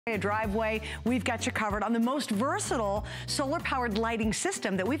A driveway, we've got you covered on the most versatile solar-powered lighting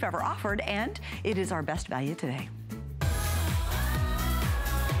system that we've ever offered, and it is our best value today.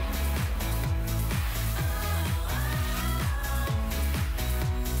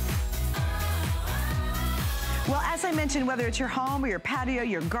 Well, as I mentioned, whether it's your home or your patio,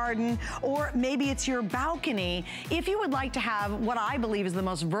 your garden, or maybe it's your balcony, if you would like to have what I believe is the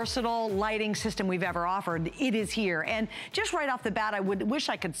most versatile lighting system we've ever offered, it is here. And just right off the bat, I would wish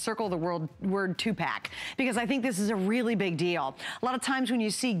I could circle the word two-pack, because I think this is a really big deal. A lot of times when you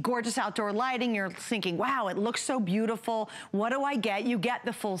see gorgeous outdoor lighting, you're thinking, wow, it looks so beautiful. What do I get? You get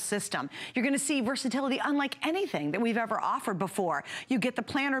the full system. You're gonna see versatility unlike anything that we've ever offered before. You get the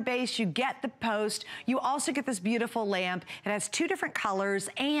planter base, you get the post, you also get this beautiful lamp. It has two different colors,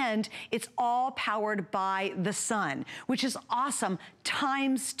 and it's all powered by the sun, which is awesome,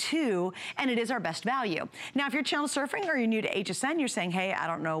 ×2, and it is our best value. Now, if you're channel surfing or you're new to HSN, you're saying, hey, I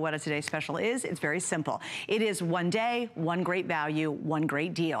don't know what a today's special is. It's very simple. It is one day, one great value, one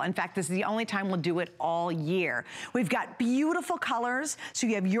great deal. In fact, this is the only time we'll do it all year. We've got beautiful colors, so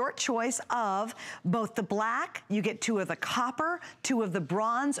you have your choice of both the black, you get 2 of the copper, 2 of the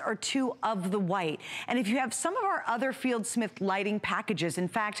bronze, or 2 of the white. And if you have some of our other Field Smith lighting packages, in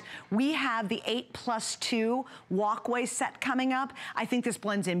fact, we have the 8+2 walkway set coming up. I think this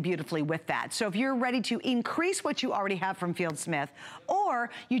blends in beautifully with that. So if you're ready to increase what you already have from Field Smith, or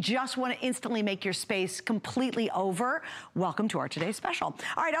you just want to instantly make your space completely over, welcome to our today's special.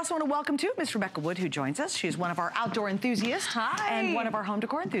 All right, I also want to welcome to Miss Rebecca Wood, who joins us. She's one of our outdoor enthusiasts. Hi. And one of our home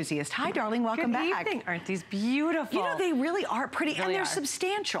decor enthusiasts. Hi, darling, welcome back. Good evening. Aren't these beautiful? You know, they really are pretty, Really and they're are.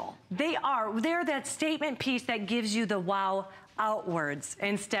 substantial. They are. They're that statement piece that gives you the wow outwards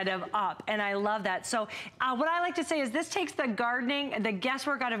instead of up, and I love that. So what I like to say is this takes the gardening, the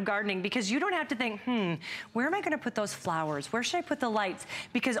guesswork out of gardening, because you don't have to think, where am I gonna put those flowers? Where should I put the lights?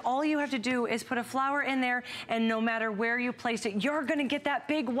 Because all you have to do is put a flower in there, and no matter where you place it, you're gonna get that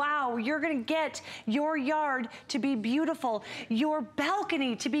big wow. You're gonna get your yard to be beautiful, your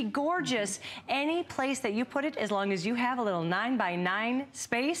balcony to be gorgeous. Any place that you put it, as long as you have a little 9x9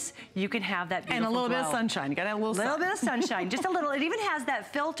 space, you can have that beautiful And a little glow. bit of sunshine. You gotta have a little bit of sunshine, just a little. It even has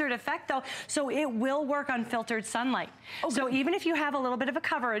that filtered effect though, so it will work on filtered sunlight. Oh, so even if you have a little bit of a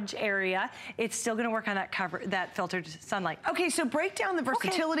coverage area, it's still gonna work on that filtered sunlight. Okay, so break down the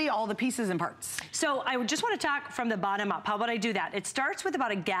versatility, all the pieces and parts. So I just wanna talk from the bottom up. How about I do that? It starts with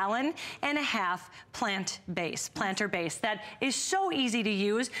about 1.5 gallons planter base that is so easy to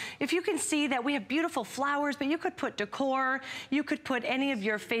use. If you can see that we have beautiful flowers, but you could put decor, you could put any of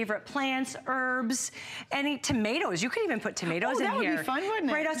your favorite plants, herbs, any tomatoes. You could even put tomatoes in here. That would be fun,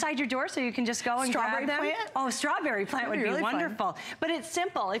 wouldn't it? Right outside your door, so you can just go and grab them. Plant? Oh, strawberry plant would be really wonderful. But it's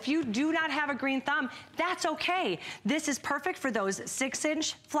simple. If you do not have a green thumb, that's okay. This is perfect for those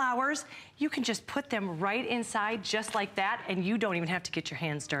 6-inch flowers. You can just put them right inside just like that, and you don't even have to get your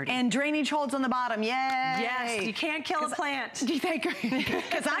hands dirty. And drainage holes on the bottom, yay! Yes, you can't kill a plant.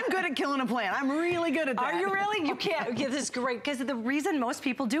 Because I'm good at killing a plant. I'm really good at that. Are you really? You can't. This is great, because the reason most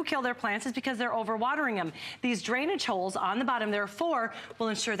people do kill their plants is because they're overwatering them. These drainage holes on the bottom, there are 4, will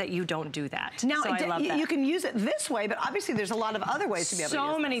ensure that you don't do that. Now, so I love that. You can use it this way, but obviously there's a lot of other ways to be able to use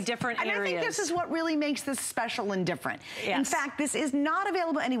it. So many different areas. And I think this is what really makes this special and different. Yes. In fact, this is not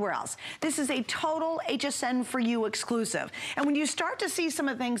available anywhere else. This is a total HSN for you exclusive. And when you start to see some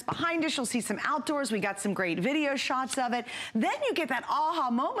of the things behind us, you'll see some outdoors. We got some great video shots of it. Then you get that aha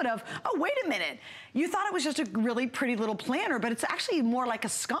moment of, oh, wait a minute. You thought it was just a really pretty little planter, but it's actually more like a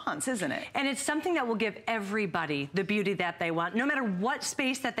sconce, isn't it? And it's something that will give everybody the beauty that they want, no matter what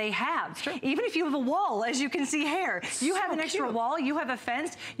space that they have. It's true. Even if you have a wall, as you can see here, you have an extra wall, you have a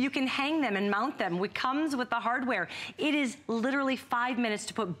fence, you can hang them and mount them. It comes with the hardware. It is literally 5 minutes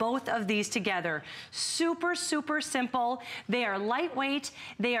to put both of these together. Super, super simple. They are lightweight.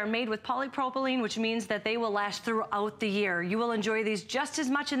 They are made with polypropylene, which means that they will last throughout the year. You will enjoy these just as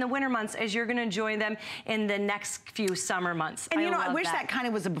much in the winter months as you're gonna enjoy them in the next few summer months. And you know, I wish that kind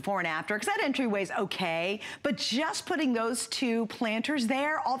of was a before and after, because that entryway is okay, but just putting those 2 planters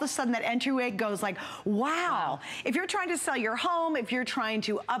there, all of a sudden that entryway goes like, wow. If you're trying to sell your home, if you're trying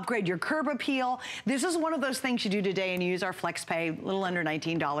to upgrade your curb appeal, this is one of those things you do today, and you use our Flex Pay, a little under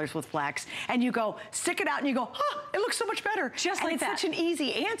 $19 with Flex, and you go, stick it out, and you go, huh, it looks so much better. Just like that. It's such an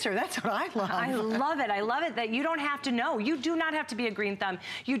easy answer. That's what I love. I love it. I love it that you don't have to know. You do not have to be a green thumb.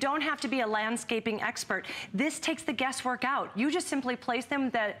 You don't have to be a landscaping expert. This takes the guesswork out. You just simply place them in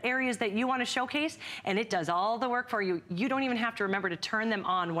the areas that you want to showcase, and it does all the work for you. You don't even have to remember to turn them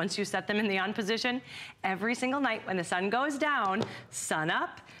on once you set them in the on position. Every single night when the sun goes down, sun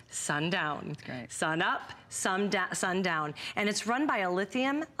up, sundown. That's great. Sun up, sundown. And it's run by a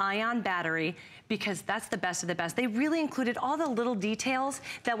lithium-ion battery, because that's the best of the best. They really included all the little details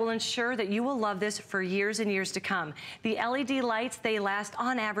that will ensure that you will love this for years and years to come. The LED lights, they last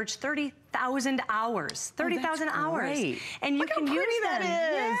on average 30,000 hours. 30,000 hours. Great. And you can use them. That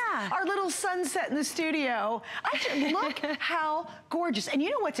is. Yeah. Our little sunset in the studio. Look how gorgeous. And you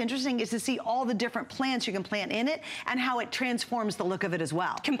know what's interesting is to see all the different plants you can plant in it and how it transforms the look of it as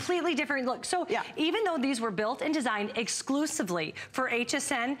well. Completely different look. So even though these were built and designed exclusively for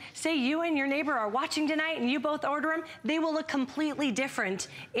HSN, say you and your neighbor are watching tonight and you both order them, they will look completely different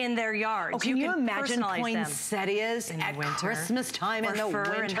in their yards. Oh, can you imagine poinsettias at Christmas time in the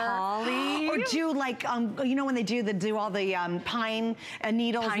winter? And holly. Or do like, you know when they do all the pine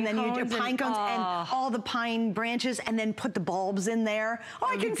needles and then you do pine cones and all the pine branches and then put the bulbs in there. Oh,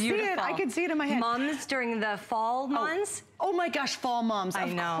 I can see it. I can see it in my head. Mums during the fall months. Oh my gosh, fall mums.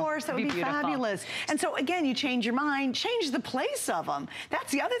 Of course, that would be fabulous. And so again, you change your mind, change the place of them.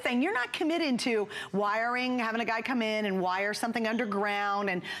 That's the other thing. You're not committed to wiring, having a guy come in and wire something underground,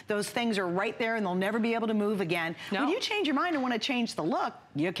 and those things are right there and they'll never be able to move again. No. When you change your mind and want to change the look,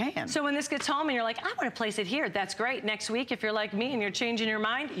 you can. So when this gets home and you're like, I want to place it here, that's great. Next week, if you're like me and you're changing your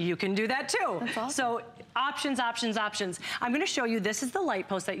mind, you can do that too. That's awesome. So options, options, options. I'm going to show you, this is the light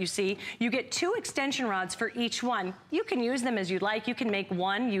post that you see. You get 2 extension rods for each one. You can use them as you'd like. You can make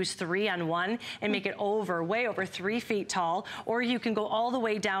one, use 3 on one, and make it way over 3 feet tall. Or you can go all the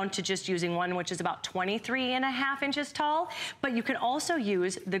way down to just using one, which is about 23.5 inches tall. But you can also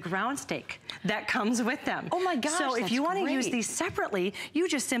use the ground stake that comes with them. Oh my gosh, so if you want to use these separately, you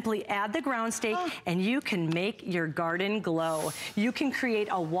just simply add the ground stake and you can make your garden glow. You can create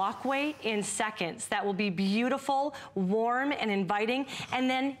a walkway in seconds that will be beautiful, warm, and inviting. And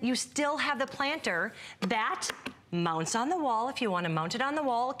then you still have the planter that mounts on the wall if you want to mount it on the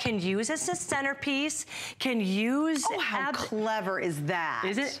wall, can use as a centerpiece, can use... Oh, how clever is that?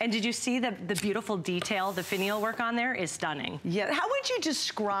 Is it? And did you see the beautiful detail? The finial work on there is stunning. Yeah. How would you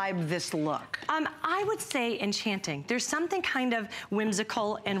describe this look? I would say enchanting. There's something kind of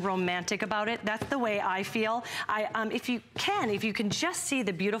whimsical and romantic about it. That's the way I feel. If you can just see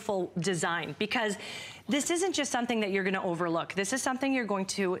the beautiful design, because this isn't just something that you're going to overlook. This is something you're going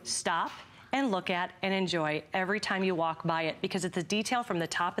to stop and look at and enjoy every time you walk by it, because it's a detail from the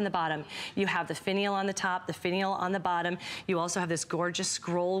top and the bottom. You have the finial on the top, the finial on the bottom. You also have this gorgeous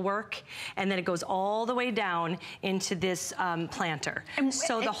scroll work, and then it goes all the way down into this planter. And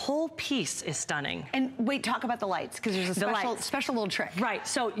so the whole piece is stunning. And wait, talk about the lights, because there's a special little trick. Right,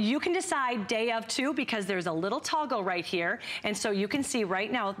 so you can decide day of too, because there's a little toggle right here. And so you can see right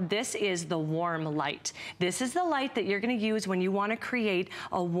now, this is the warm light. This is the light that you're gonna use when you wanna create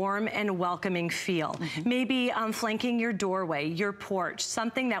a warm and welcoming feel. Maybe flanking your doorway, your porch,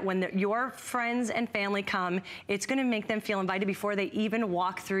 something that when your friends and family come, it's gonna make them feel invited before they even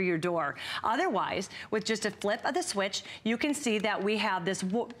walk through your door. Otherwise, with just a flip of the switch, you can see that we have this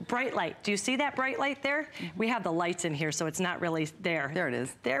bright light. Do you see that bright light there? We have the lights in here, so it's not really there. There it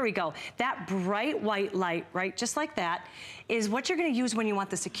is. There we go. That bright white light, right, just like that, is what you're gonna use when you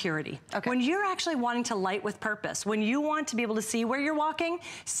want the security. Okay. When you're actually wanting to light with purpose, when you want to be able to see where you're walking,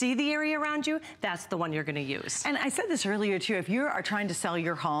 see the area around you, that's the one you're gonna use. And I said this earlier too, if you are trying to sell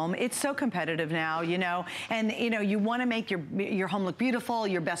your home, it's so competitive now, you know, and you know, you wanna make your home look beautiful,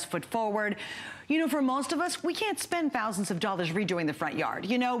 your best foot forward. You know, for most of us, we can't spend thousands of dollars redoing the front yard.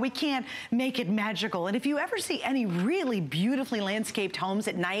 You know, we can't make it magical. And if you ever see any really beautifully landscaped homes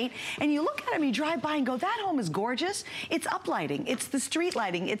at night, and you look at them, you drive by and go, that home is gorgeous. It's up lighting, it's the street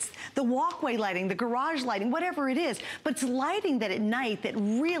lighting, it's the walkway lighting, the garage lighting, whatever it is. But it's lighting that at night that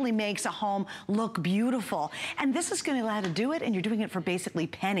really makes a home look beautiful. And this is gonna allow you to do it, and you're doing it for basically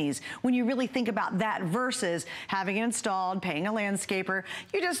pennies. When you really think about that versus having it installed, paying a landscaper,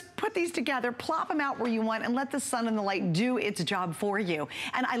 you just put these together, plop them out where you want, and let the sun and the light do its job for you.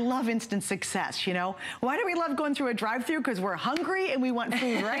 And I love instant success, you know? Why do we love going through a drive-through? Because we're hungry and we want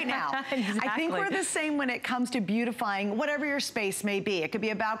food right now. Exactly. I think we're the same when it comes to beautifying whatever your space may be. It could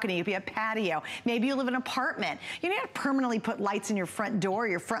be a balcony, it could be a patio. Maybe you live in an apartment. You don't have to permanently put lights in your front door,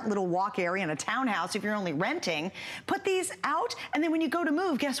 your front little walk area in a townhouse if you're only renting. Put these out, and then when you go to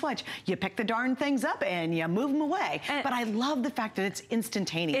move, guess what? You pick the darn things up and you move them away. But I love the fact that it's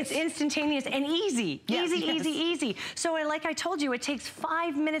instantaneous. It's instantaneous and easy. Yes, easy. So like I told you, it takes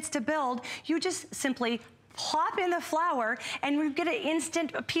 5 minutes to build. You just simply plop in the flower and you get an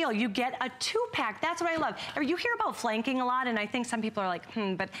instant appeal. You get a 2-pack. That's what I love. You hear about flanking a lot, and I think some people are like,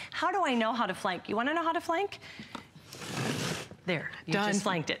 but how do I know how to flank? You want to know how to flank? There, you Done. just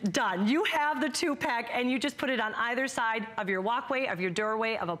flanked it. Done. You have the 2-pack, and you just put it on either side of your walkway, of your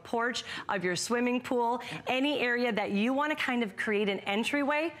doorway, of a porch, of your swimming pool, any area that you want to kind of create an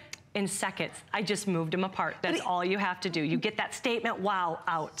entryway. In seconds, I just moved them apart. That's all you have to do. You get that statement wow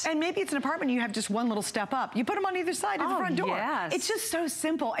out. And maybe it's an apartment, you have just one little step up. You put them on either side of the front door. Yes. It's just so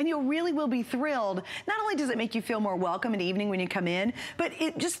simple, and you really will be thrilled. Not only does it make you feel more welcome in the evening when you come in, but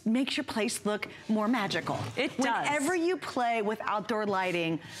it just makes your place look more magical. It does. Whenever you play with outdoor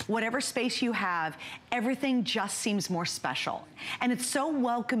lighting, whatever space you have, everything just seems more special. And it's so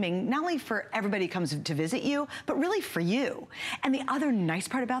welcoming, not only for everybody who comes to visit you, but really for you. And the other nice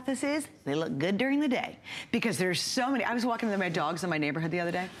part about this is they look good during the day, because there's so many. I was walking with my dogs in my neighborhood the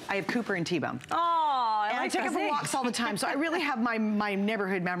other day. I have Cooper and T-Bone. Oh, I take them for walks all the time, so I really have my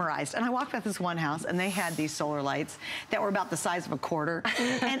neighborhood memorized. And I walked past this one house, and they had these solar lights that were about the size of a quarter.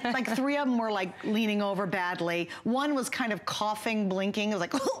 And like 3 of them were like leaning over badly. One was kind of coughing, blinking. It was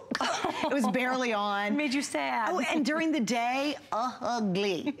like, it was barely on. It made you sad. Oh, and during the day,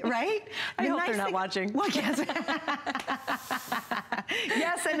 ugly, right? I hope they're not watching. Well, yes.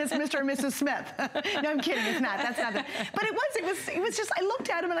 Yes, and it's Mr. and Mrs. Smith. No, I'm kidding, it's not, that's not it. But it was just, I looked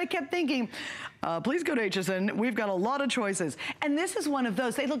at them and I kept thinking, please go to HSN, we've got a lot of choices. And this is one of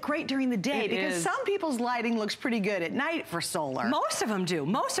those. They look great during the day because some people's lighting looks pretty good at night for solar. Most of them do.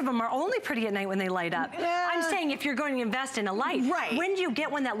 Most of them are only pretty at night when they light up. I'm saying if you're going to invest in a light, when do you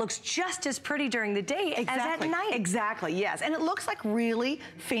get one that looks just as pretty during the day as at night? Exactly, yes. And it looks like really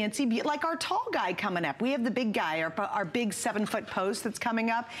fancy, like our tall guy coming up. We have the big guy, our big 7-foot post that's coming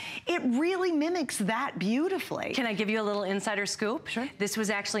up. It really mimics that beautifully. Can I give you a little insider scoop? Sure. This was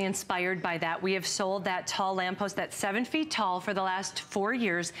actually inspired by that. We have sold that tall lamppost that's 7 feet tall for the last 4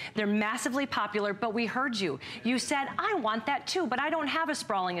 years. They're massively popular, but we heard you. You said, I want that too, but I don't have a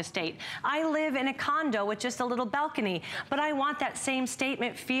sprawling estate. I live in a condo with just a little balcony, but I want that same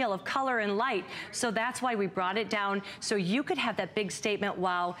statement feel of color and light. So that's why we brought it down, so you could have that big statement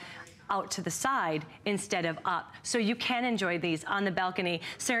wow out to the side instead of up. So you can enjoy these on the balcony.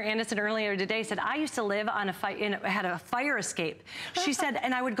 Sarah Anderson earlier today said, I used to live on had a fire escape. She said,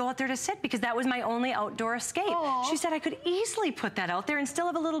 and I would go out there to sit because that was my only outdoor escape. Aww. She said I could easily put that out there and still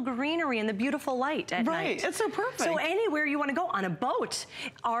have a little greenery and the beautiful light at night. Right, it's so perfect. So anywhere you want to go, on a boat,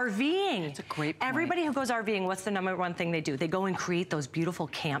 RVing. It's a great point. Everybody who goes RVing, what's the #1 thing they do? They go and create those beautiful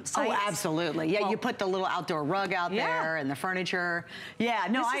campsites. Oh, absolutely. Yeah, well, you put the little outdoor rug out there and the furniture. Yeah,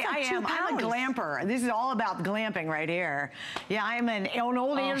 no, I'm a glamper. This is all about glamping right here. Yeah, I'm an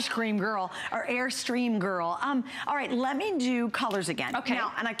old Airstream girl, or Airstream girl. All right, let me do colors again. Okay.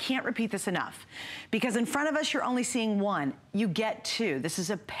 Now, and I can't repeat this enough, because in front of us, you're only seeing one. You get 2. This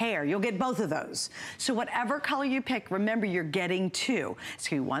is a pair. You'll get both of those. So whatever color you pick, remember you're getting 2.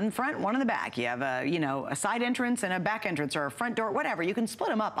 So one front, one in the back. You have a side entrance and a back entrance, or a front door, whatever. You can split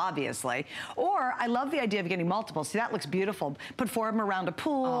them up, obviously. Or I love the idea of getting multiple. See, that looks beautiful. Put 4 of them around a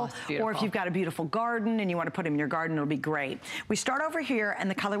pool, or if you've got a beautiful garden and you want to put them in your garden, it'll be great. We start over here,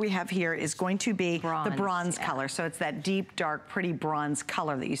 and the color we have here is going to be the bronze color. So it's that deep, dark, pretty bronze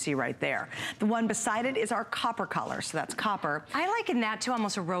color that you see right there. The one beside it is our copper color, so that's copper. I liken that to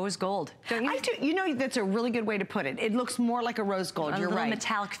almost a rose gold, don't you? I do. You know, that's a really good way to put it. It looks more like a rose gold. You're right. A little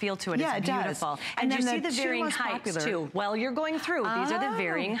metallic feel to it. Yeah, it's beautiful. Does. And you see the varying heights too. Well, you're going through. These are the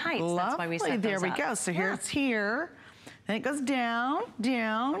varying heights. Lovely. That's why we set those There we go. So here's here. And it goes down,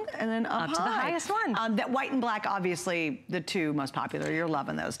 down, and then up to the highest one. That white and black, obviously, the 2 most popular. You're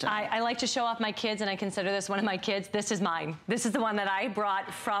loving those too. I like to show off my kids, and I consider this one of my kids. This is mine. This is the one that I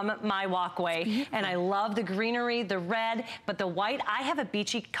brought from my walkway. And I love the greenery, the red, but the white. I have a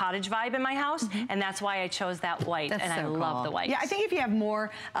beachy cottage vibe in my house, and that's why I chose that white. That's and so I love the white. Yeah, I think if you have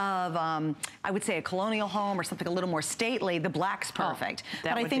more of, I would say, a colonial home or something a little more stately, the black's perfect.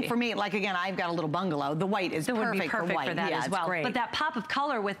 But I think for me, like again, I've got a little bungalow. The white is perfect for white. For that as well. Great. But that pop of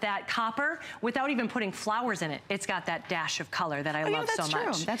color with that copper, without even putting flowers in it, it's got that dash of color that I love so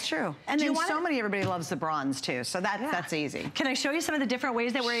much. That's true. And then everybody loves the bronze too, so that's easy. Can I show you some of the different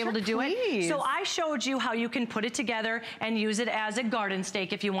ways that we're able to do it? So I showed you how you can put it together and use it as a garden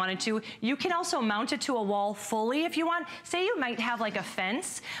stake if you wanted to. You can also mount it to a wall fully if you want. Say you might have like a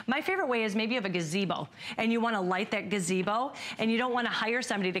fence. My favorite way is maybe you have a gazebo and you want to light that gazebo and you don't want to hire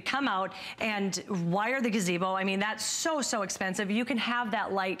somebody to come out and wire the gazebo. I mean, that's so expensive. You can have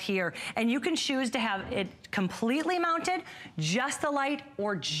that light here, and you can choose to have it completely mounted, just the light,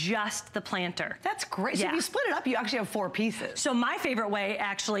 or just the planter. That's great. So if you split it up, you actually have 4 pieces. So my favorite way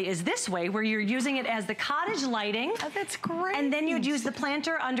actually is this way, where you're using it as the cottage lighting. Oh, that's great. And then you'd use the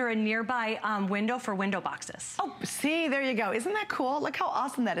planter under a nearby window for window boxes. Oh, see, there you go. Isn't that cool? Look how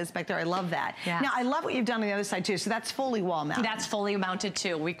awesome that is back there. I love that. Yes. Now, I love what you've done on the other side, too. So that's fully wall mounted. That's fully mounted,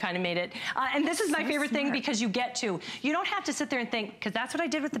 too. We kind of made it. And this is my favorite thing, because you don't have to sit there and think, because that's what I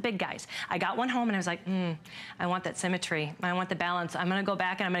did with the big guys. I got one home and I was like, I want that symmetry. I want the balance. I'm going to go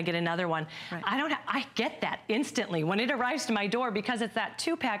back and I'm going to get another one. Right. I get that instantly. When it arrives to my door, because it's that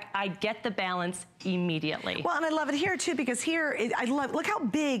 2-pack, I get the balance immediately. Well, and I love it here too, because here, look how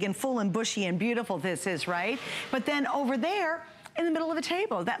big and full and bushy and beautiful this is, right? But then over there, in the middle of a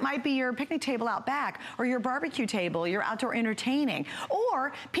table. That might be your picnic table out back, or your barbecue table, your outdoor entertaining.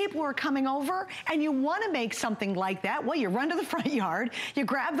 Or people are coming over and you want to make something like that. Well, you run to the front yard, you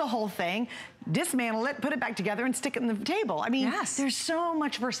grab the whole thing, dismantle it, put it back together, and stick it in the table. I mean, there's so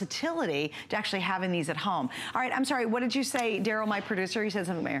much versatility to actually having these at home. All right, I'm sorry, what did you say, Daryl, my producer? You said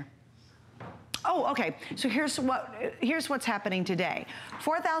something there. Oh, okay. So here's what's happening today.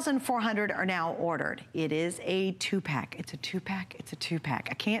 4,400 are now ordered. It is a 2-pack. It's a 2-pack. It's a 2-pack.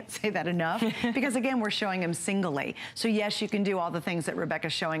 I can't say that enough because, again, we're showing them singly. So yes, you can do all the things that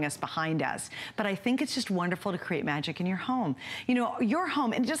Rebecca's showing us behind us. But I think it's just wonderful to create magic in your home. You know, your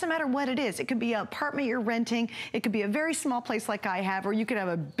home, and it doesn't matter what it is. It could be an apartment you're renting. It could be a very small place like I have, or you could have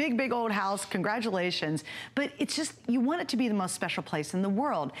a big, big old house. Congratulations. But it's just, you want it to be the most special place in the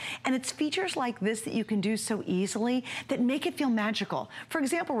world. And it's features like this that you can do so easily that make it feel magical. For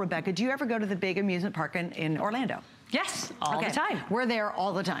example, Rebecca, do you ever go to the big amusement park in Orlando? Yes, all the time. We're there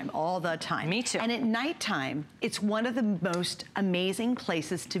all the time, all the time. Me too. And at nighttime, it's one of the most amazing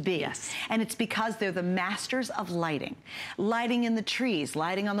places to be. Yes. And it's because they're the masters of lighting. Lighting in the trees,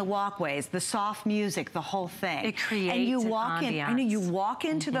 lighting on the walkways, the soft music, the whole thing. It creates and you walk an in, ambiance. I know you walk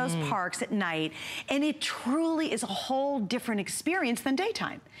into those parks at night, and it truly is a whole different experience than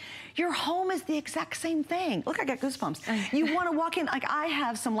daytime. Your home is the exact same thing. Look, I got goosebumps. You want to walk in, like I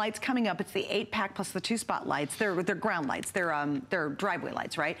have some lights coming up. It's the 8-pack plus the 2-spot lights. They're ground lights. They're driveway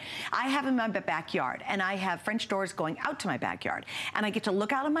lights, right? I have them in my backyard, and I have French doors going out to my backyard. And I get to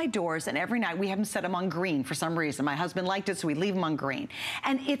look out of my doors, and every night we have them set them on green for some reason. My husband liked it, so we leave them on green.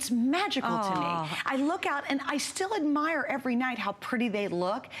 And it's magical to me. I look out, and I still admire every night how pretty they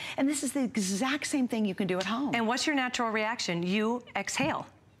look. And this is the exact same thing you can do at home. And what's your natural reaction? You exhale.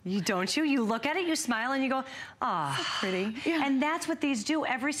 Don't you? You look at it, you smile, and you go, ah. So pretty. Yeah. And that's what these do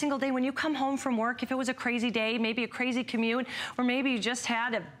every single day. When you come home from work, if it was a crazy day, maybe a crazy commute, or maybe you just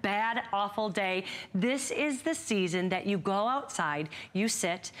had a bad, awful day, this is the season that you go outside, you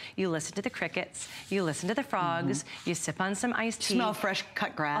sit, you listen to the crickets, you listen to the frogs, you sip on some iced tea. Smell fresh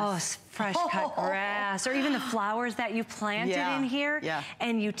cut grass. Oh, fresh cut grass, or even the flowers that you planted in here. Yeah.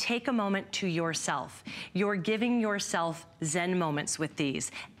 And you take a moment to yourself. You're giving yourself Zen moments with these.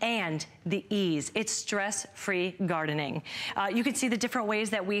 And the ease. It's stress-free gardening. You can see the different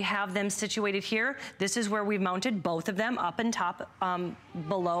ways that we have them situated here. This is where we've mounted both of them, up and top,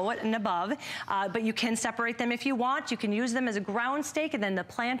 below and above. But you can separate them if you want. You can use them as a ground stake and then the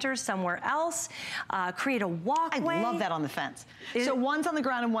planters somewhere else. Create a walkway. I love that on the fence. So one's on the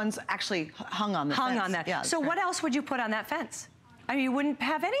ground and one's actually hung on the fence. Hung on that. Yeah, so what else would you put on that fence? I mean, you wouldn't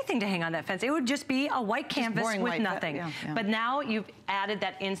have anything to hang on that fence. It would just be a white canvas with nothing. But now you've added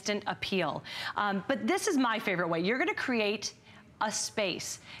that instant appeal. But this is my favorite way. You're gonna create a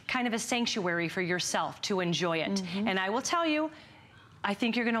space, kind of a sanctuary for yourself to enjoy it. And I will tell you, I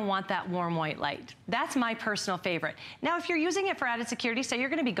think you're gonna want that warm white light. That's my personal favorite. Now, if you're using it for added security, say you're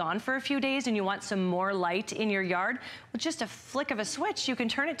gonna be gone for a few days and you want some more light in your yard, with just a flick of a switch, you can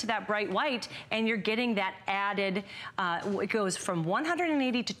turn it to that bright white and you're getting that added, it goes from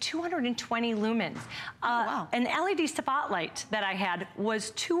 180 to 220 lumens. Wow. An LED spotlight that I had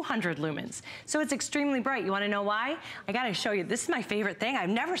was 200 lumens. So it's extremely bright. You wanna know why? I gotta show you, this is my favorite thing. I've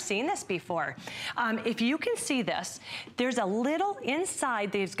never seen this before. If you can see this, there's a little inside,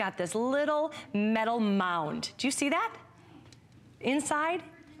 they've got this little metal mound. Do you see that? Inside?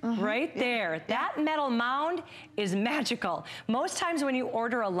 Right there. That metal mound is magical. Most times when you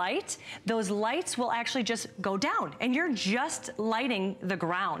order a light, those lights will actually just go down and you're just lighting the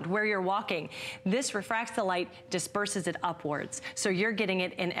ground where you're walking. This refracts the light, disperses it upwards. So you're getting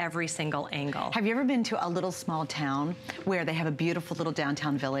it in every single angle. Have you ever been to a little small town where they have a beautiful little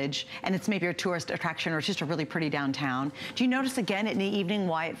downtown village and it's maybe a tourist attraction or it's just a really pretty downtown? Do you notice again in the evening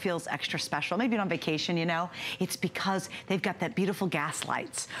why it feels extra special? Maybe on vacation, you know? It's because they've got that beautiful gas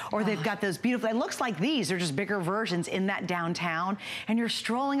lights. or they've got those beautiful, it looks like these, they're just bigger versions in that downtown, and you're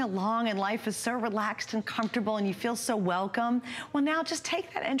strolling along and life is so relaxed and comfortable and you feel so welcome. Well, now just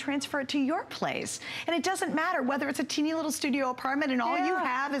take that and transfer it to your place. And it doesn't matter whether it's a teeny little studio apartment and all you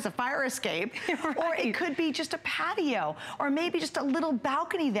have is a fire escape, or it could be just a patio, or maybe just a little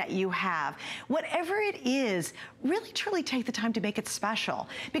balcony that you have. Whatever it is, really truly take the time to make it special,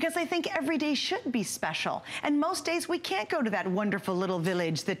 because I think every day should be special. And most days we can't go to that wonderful little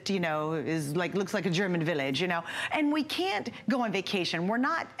village that, you know, is like, looks like a German village, you know, and we can't go on vacation. We're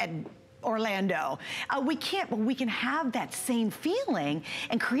not at Orlando. We can't, but we can have that same feeling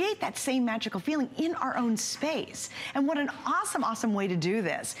and create that same magical feeling in our own space. And what an awesome, awesome way to do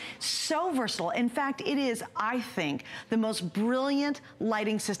this. So versatile. In fact, it is, I think, the most brilliant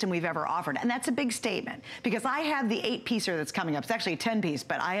lighting system we've ever offered. And that's a big statement, because I have the 8-piecer that's coming up. It's actually a 10-piece,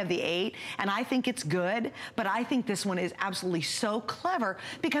 but I have the 8, and I think it's good, but I think this one is absolutely so clever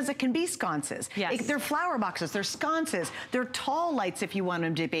because it can be sconces. Yes. They're flower boxes, they're sconces, they're tall lights if you want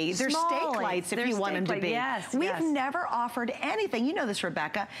them to be. They're stake lights if you want them to be. Yes, We've never offered anything, you know this,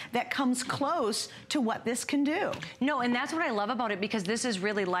 Rebecca, that comes close to what this can do. No, and that's what I love about it, because this is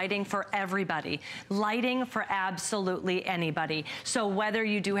really lighting for everybody. Lighting for absolutely anybody. So whether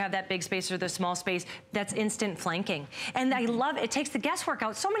you do have that big space or the small space, that's instant flanking. And I love it. It takes the guesswork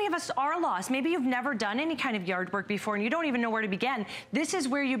out. So many of us are lost. Maybe you've never done any kind of yard work before and you don't even know where to begin. This is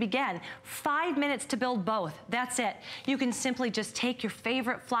where you begin. 5 minutes to build both. That's it. You can simply just take your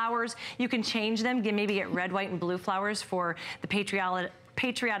favorite flowers. You can change them, maybe get red, white, and blue flowers for the patriotic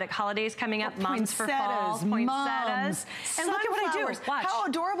holidays coming up, mums for fall, poinsettias. And look at what I do. Watch. How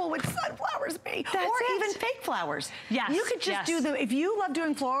adorable would sunflowers be? That's or it. even fake flowers. Yes. You could just do if you love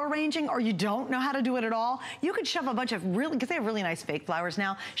doing floral arranging or you don't know how to do it at all, you could shove a bunch of because they have really nice fake flowers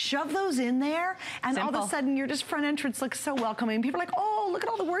now, shove those in there, and all of a sudden your just front entrance looks so welcoming. People are like, oh, look at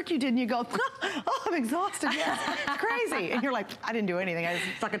all the work you did, and you go, oh, I'm exhausted, yes, it's crazy. And you're like, I didn't do anything, I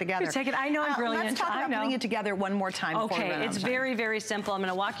just stuck it together. You take it, I know I'm brilliant. Let's talk about putting it together one more time. Okay, it's very, very simple. I'm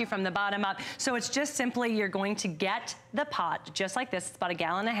gonna walk you from the bottom up. So it's just simply, you're going to get the pot, just like this. It's about 1.5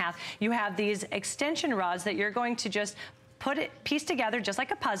 gallons. You have these extension rods that you're going to just piece together just like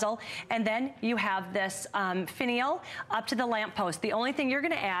a puzzle, and then you have this finial up to the lamppost. The only thing you're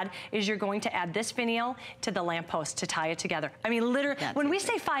gonna add is you're going to add this finial to the lamppost to tie it together. I mean, literally, when we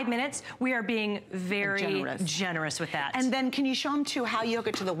say 5 minutes, we are being very generous with that. And then can you show them too how you hook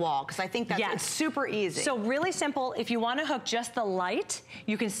it to the wall? Because I think that's it's super easy. So really simple. If you wanna hook just the light,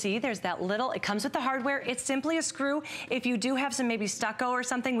 you can see there's that little, it comes with the hardware. It's simply a screw. If you do have some maybe stucco or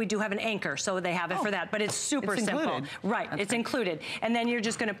something, we do have an anchor, so they have it for that, but it's super simple. Right. It's included. And then you're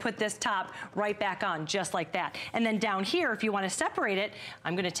just gonna put this top right back on, just like that. And then down here, if you wanna separate it,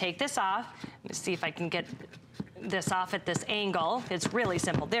 I'm gonna take this off. Let's see if I can get this off at this angle. It's really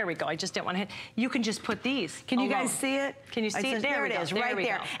simple. There we go. I just didn't want to hit. You can just put these. Can you guys see it? Can you see it? There it is, right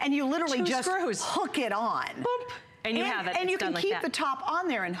there. And you literally just hook it on. Boop. And you have it. And you can keep the top on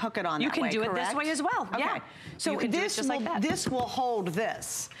there and hook it on that way, You can do it this way as well. Yeah. So this will hold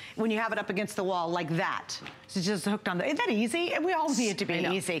this when you have it up against the wall like that. It's just hooked on. Isn't that easy? And we all need it to be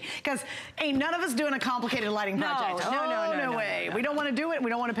easy, because ain't none of us doing a complicated lighting project. No way. We don't want to do it. We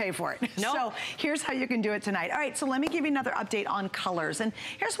don't want to pay for it. So here's how you can do it tonight. All right, so let me give you another update on colors. And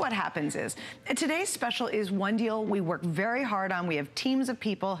here's what happens is, today's special is one deal we work very hard on. We have teams of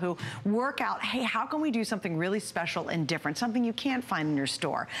people who work out, hey, how can we do something really special and different, something you can't find in your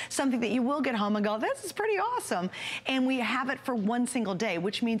store, something that you will get home and go, this is pretty awesome. And we have it for one single day,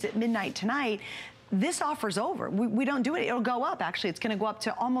 which means at midnight tonight, this offer's over. We don't do it. It'll go up. Actually, it's going to go up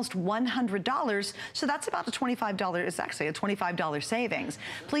to almost $100. So that's about a $25. It's actually a $25 savings.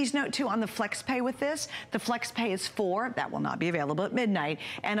 Please note, too, on the Flex Pay with this, the Flex Pay is $4. That will not be available at midnight.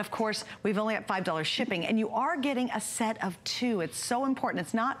 And, of course, we've only got $5 shipping. And you are getting a set of 2. It's so important.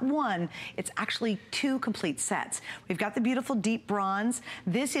 It's not one. It's actually 2 complete sets. We've got the beautiful deep bronze.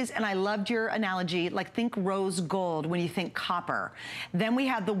 This is, and I loved your analogy, like think rose gold when you think copper. Then we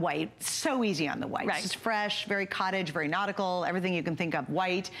have the white. So easy on the white. Right. It's fresh, very cottage, very nautical, everything you can think of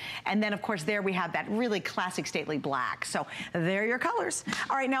white. And then, of course, there we have that really classic stately black. So there are your colors.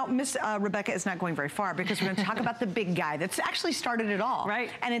 All right, now, Miss Rebecca is not going very far, because we're going to talk about the big guy that's actually started it all. Right.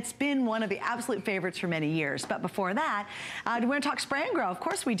 And it's been one of the absolute favorites for many years. But before that, do we want to talk spray and grow? Of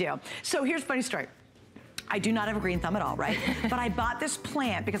course we do. So here's a funny story. I do not have a green thumb at all, right? But I bought this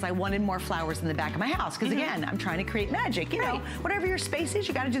plant because I wanted more flowers in the back of my house. Because again, I'm trying to create magic. You know, whatever your space is,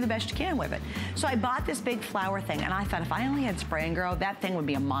 you got to do the best you can with it. So I bought this big flower thing, and I thought if I only had Spray and Grow, that thing would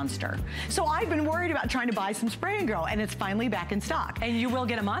be a monster. So I've been worried about trying to buy some Spray and Grow, and it's finally back in stock. And you will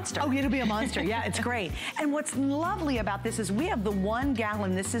get a monster. Oh, it'll be a monster. Yeah, it's great. And what's lovely about this is we have the 1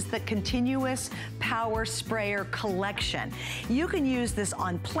 gallon. This is the continuous power sprayer collection. You can use this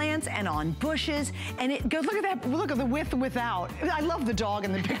on plants and on bushes, and it goes, look at that, look at the width without. I love the dog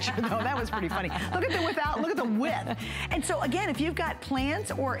in the picture though, that was pretty funny. Look at the without, look at the width. And so again, if you've got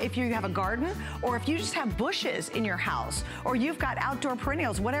plants, or if you have a garden, or if you just have bushes in your house, or you've got outdoor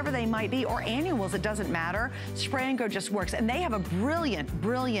perennials, whatever they might be, or annuals, it doesn't matter, Spray and Go just works. And they have a brilliant,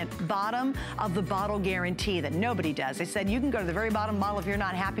 brilliant bottom of the bottle guarantee that nobody does. They said you can go to the very bottom bottle if you're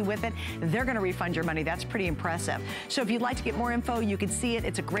not happy with it, they're gonna refund your money. That's pretty impressive. So if you'd like to get more info, you can see it.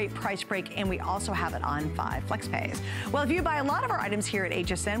 It's a great price break, and we also have it on 5 flex pays. Well, if you buy a lot of our items here at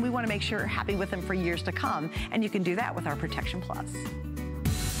HSN, we wanna make sure you're happy with them for years to come, and you can do that with our Protection Plus.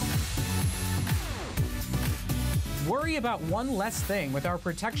 Worry about one less thing with our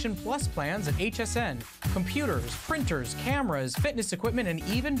Protection Plus plans at HSN. Computers, printers, cameras, fitness equipment, and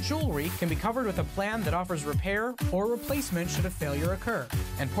even jewelry can be covered with a plan that offers repair or replacement should a failure occur.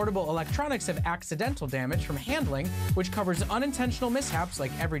 And portable electronics have accidental damage from handling, which covers unintentional mishaps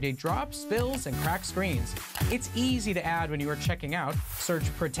like everyday drops, spills, and cracked screens. It's easy to add when you are checking out. Search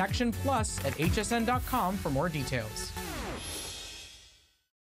Protection Plus at hsn.com for more details.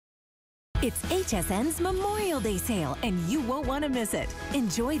 It's HSN's Memorial Day sale, and you won't want to miss it.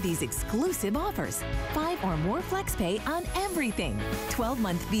 Enjoy these exclusive offers. 5 or more FlexPay on everything.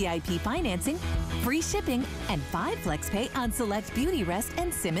 12-month VIP financing, free shipping, and 5 FlexPay on select Beauty Rest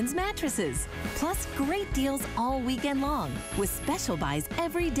and Simmons mattresses. Plus, great deals all weekend long, with special buys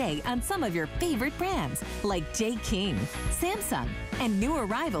every day on some of your favorite brands, like J. King, Samsung, and new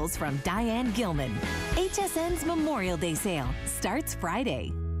arrivals from Diane Gilman. HSN's Memorial Day sale starts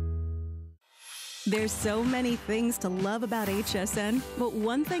Friday. There's so many things to love about HSN, but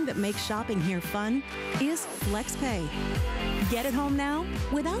one thing that makes shopping here fun is FlexPay. Get it home now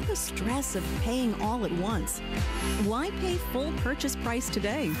without the stress of paying all at once. Why pay full purchase price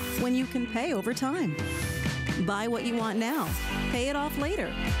today when you can pay over time? Buy what you want now, pay it off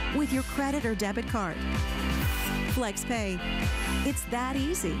later with your credit or debit card. FlexPay. It's that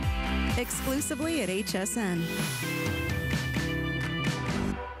easy. Exclusively at HSN.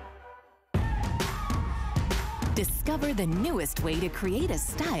 Discover the newest way to create a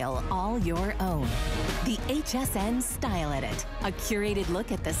style all your own. The HSN Style Edit, a curated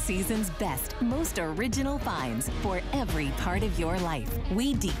look at the season's best, most original finds for every part of your life.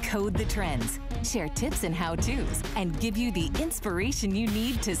 We decode the trends, share tips and how-tos, and give you the inspiration you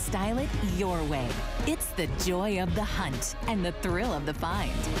need to style it your way. It's the joy of the hunt and the thrill of the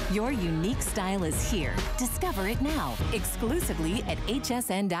find. Your unique style is here. Discover it now, exclusively at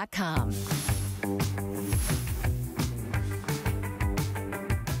hsn.com.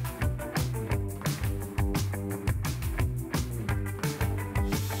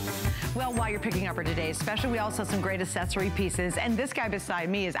 Well, while you're picking up for today's special, we also have some great accessory pieces, and this guy beside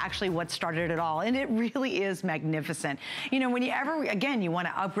me is actually what started it all, and it really is magnificent. You know, when you ever, again, you want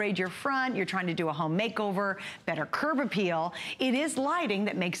to upgrade your front, you're trying to do a home makeover, better curb appeal, it is lighting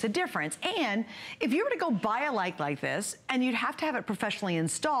that makes a difference. And if you were to go buy a light like this, and you'd have to have it professionally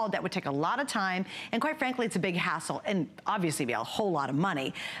installed, that would take a lot of time, and quite frankly, it's a big hassle, and obviously be a whole lot of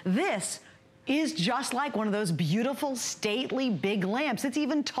money. This is just like one of those beautiful, stately, big lamps. It's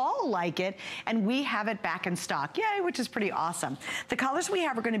even tall like it, and we have it back in stock. Yay, which is pretty awesome. The colors we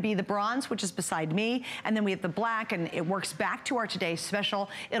have are gonna be the bronze, which is beside me, and then we have the black, and it works back to our today's special.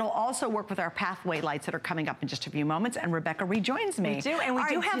 It'll also work with our pathway lights that are coming up in just a few moments, and Rebecca rejoins me. We do, and we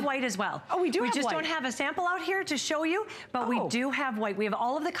do have white as well. Oh, we do have white. We just don't have a sample out here to show you, but we do have white. We have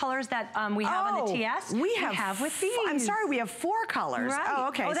all of the colors that we have on the TS. We have with these. I'm sorry, we have 4 colors. Right. Oh,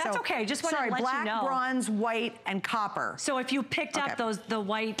 okay. Oh, that's okay. Just want to let black, you know. bronze, white, and copper. So if you picked up the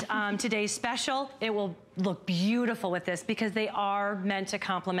white today's special, it will look beautiful with this because they are meant to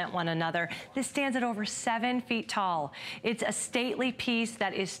complement one another. This stands at over 7 feet tall. It's a stately piece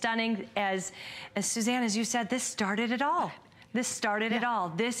that is stunning. As Suzanne, as you said, this started it all. This started it all.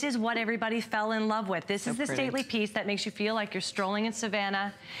 This is what everybody fell in love with. This is the stately piece that makes you feel like you're strolling in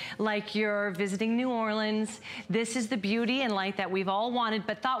Savannah, like you're visiting New Orleans. This is the beauty and light that we've all wanted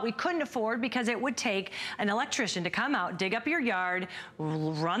but thought we couldn't afford because it would take an electrician to come out, dig up your yard,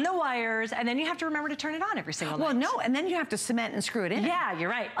 run the wires, and then you have to remember to turn it on every single night. Well, no, and then you have to cement and screw it in. Yeah, you're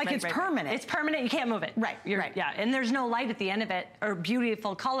right. Like it's permanent. It's permanent, you can't move it. Right, right. Yeah, and there's no light at the end of it or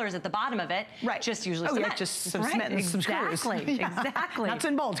beautiful colors at the bottom of it. Right. Just usually cement. Yeah, just some cement and some screws. Exactly. Nuts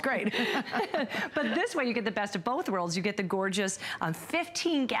and bolts, great. But this way you get the best of both worlds. You get the gorgeous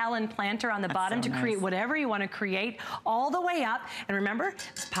 15-gallon planter on the bottom to create whatever you want to create all the way up. And remember,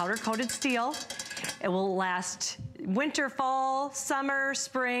 it's powder-coated steel. It will last winter, fall, summer,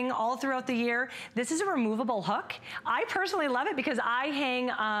 spring, all throughout the year. This is a removable hook. I personally love it because I hang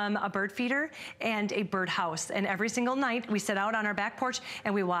a bird feeder and a bird house. And every single night we sit out on our back porch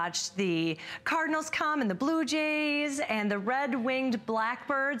and we watch the cardinals come and the blue jays and the red-winged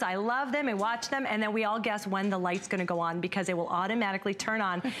blackbirds. I love them and watch them. And then we all guess when the light's gonna go on because it will automatically turn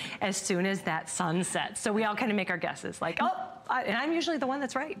on as soon as that sun sets. So we all kind of make our guesses like, oh, and I'm usually the one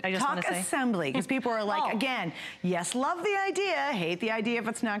that's right. I just want to say. Talk assembly, because people are like, again, yes, love the idea, hate the idea if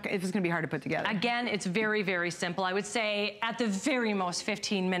it's going to be hard to put together. Again, it's very, very simple. I would say at the very most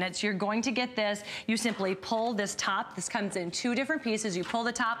 15 minutes, you're going to get this. You simply pull this top. This comes in 2 different pieces. You pull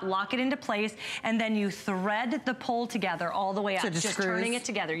the top, lock it into place, and then you thread the pole together all the way up. So just turning it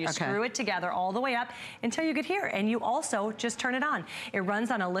together. You screw it together all the way up until you get here. And you also just turn it on. It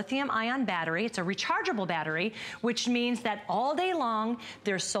runs on a lithium-ion battery. It's a rechargeable battery, which means that all day long,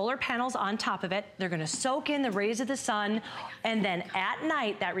 there's solar panels on top of it. They're gonna soak in the rays of the sun, and then at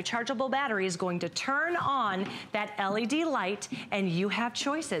night, that rechargeable battery is going to turn on that LED light, and you have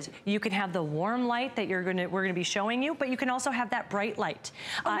choices. You can have the warm light that we're gonna be showing you, but you can also have that bright light.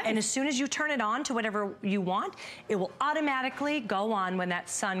 And as soon as you turn it on to whatever you want, it will automatically go on when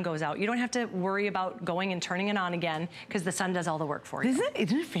that sun goes out. You don't have to worry about going and turning it on again because the sun does all the work for you. Isn't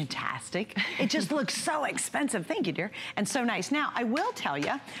it fantastic? It just looks so expensive. Thank you, dear. And so nice. Now, I will tell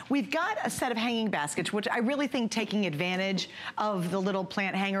you, we've got a set of hanging baskets, which I really think taking advantage of the little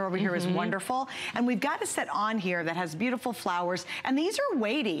plant hanger over here is wonderful. And we've got a set on here that has beautiful flowers, and these are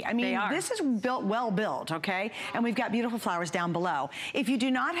weighty. I mean, this is well built, okay? And we've got beautiful flowers down below. If you do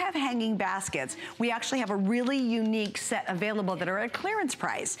not have hanging baskets, we actually have a really unique set available that are at clearance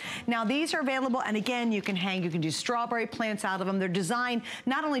price. Now, these are available, and again, you can do strawberry plants out of them. They're designed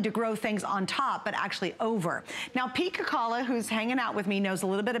not only to grow things on top, but actually over. Now, Pete Kakala, who's hanging out with me, knows a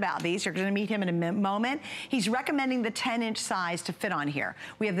little bit about these. You're gonna meet him in a moment. He's recommending the 10-inch size to fit on here.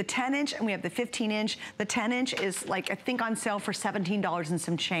 We have the 10-inch and we have the 15-inch. The 10-inch is like, I think on sale for $17 and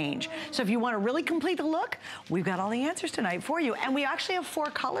some change. So if you want to really complete the look, we've got all the answers tonight for you. And we actually have 4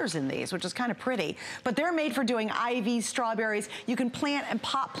 colors in these, which is kind of pretty. But they're made for doing ivies, strawberries. You can plant and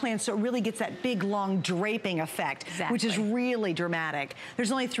pop plants so it really gets that big, long draping effect, which is really dramatic.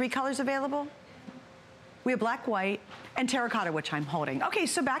 There's only 3 colors available. We have black, white, and terracotta, which I'm holding. Okay,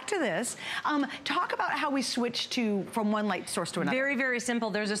 so back to this. Talk about how we switch from one light source to another. Very, very simple.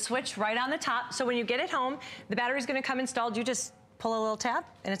 There's a switch right on the top. So when you get it home, the battery's gonna come installed. You just pull a little tab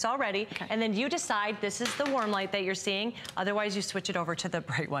and it's all ready. And then you decide this is the warm light that you're seeing. Otherwise you switch it over to the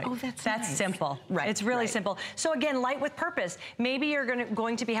bright white. Oh, that's nice. Simple. Right. It's really simple. So again, light with purpose. Maybe you're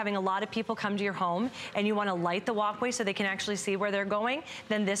going to be having a lot of people come to your home and you want to light the walkway so they can actually see where they're going.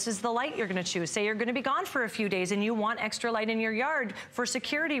 Then this is the light you're going to choose. Say you're going to be gone for a few days and you want extra light in your yard for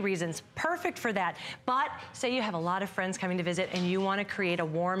security reasons. Perfect for that. But say you have a lot of friends coming to visit and you want to create a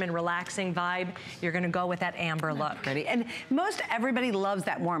warm and relaxing vibe, you're going to go with that amber look. Pretty. And everybody loves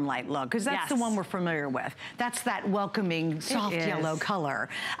that warm light look because that's the one we're familiar with. That's that welcoming, soft yellow color.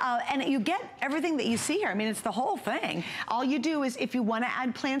 And you get everything that you see here. I mean, it's the whole thing. All you do is if you want to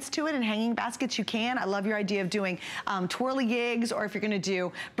add plants to it and hanging baskets, you can. I love your idea of doing twirly gigs, or if you're going to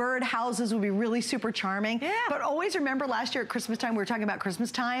do bird houses would be really super charming. Yeah. But always remember last year at Christmas time, we were talking about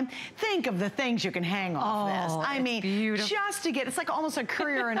Christmas time. Think of the things you can hang off this. I mean, just to get, it's like almost a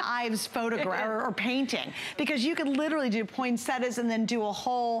Currier and Ives photograph or painting, because you could literally do poinsettias and then do a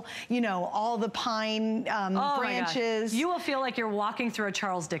whole, you know, all the pine branches. You will feel like you're walking through a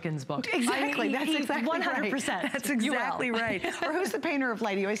Charles Dickens book. Exactly, that's exactly 100%. Right. That's exactly right. Or who's the painter of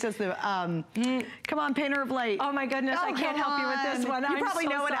light? He always says the, come on, painter of light. Oh my goodness, I can't help you with this one. You probably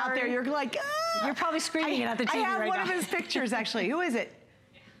know it out there. You're like, you're probably screaming it at the TV right now. I have one of his pictures, actually. Who is it?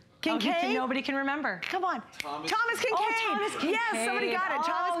 Kincaid? Nobody can remember. Come on. Thomas Kincaid. Oh, Thomas Kincaid. Yes, somebody got it.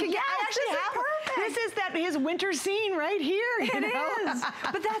 Thomas Kincaid. Yes, I actually have perfect. This is his winter scene right here. It is.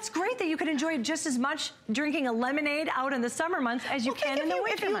 But that's great that you can enjoy it just as much drinking a lemonade out in the summer months as you can in the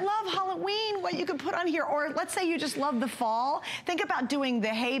winter months. If you love Halloween, what you can put on here, or let's say you just love the fall, think about doing the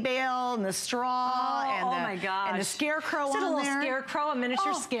hay bale and the straw and the scarecrow on there. A little scarecrow, a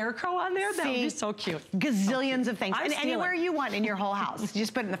miniature scarecrow on there. That would be so cute. Gazillions of things. And stealing. anywhere you want in your whole house. You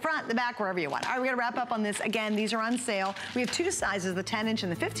just put it in the front, the back, wherever you want. All right, we're gonna wrap up on this. Again, these are on sale. We have 2 sizes, the 10-inch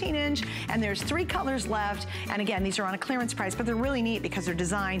and the 15-inch, and there's 3 colors left. And again, these are on a clearance price, but they're really neat because they're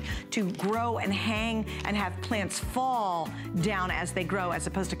designed to grow and hang and have plants fall down as they grow as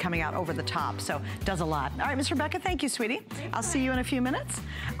opposed to coming out over the top. So does a lot. All right, Miss Rebecca, thank you, sweetie. I'll see you in a few minutes.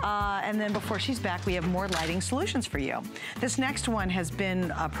 And then before she's back, we have more lighting solutions for you. This next one has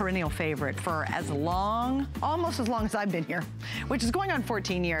been a perennial favorite for almost as long as I've been here, which is going on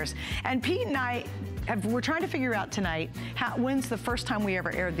 14 years. And Pete and I we're trying to figure out tonight when's the first time we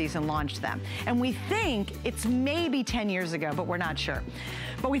ever aired these and launched them. And we think it's maybe 10 years ago, but we're not sure.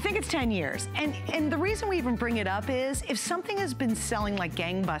 But we think it's 10 years. And the reason we even bring it up is if something has been selling like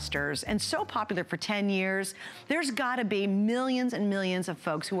gangbusters and so popular for 10 years, there's gotta be millions and millions of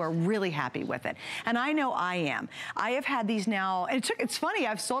folks who are really happy with it. And I know I am. I have had these now, and it's funny,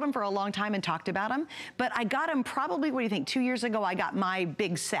 I've sold them for a long time and talked about them, but I got them probably, what do you think, 2 years ago, I got my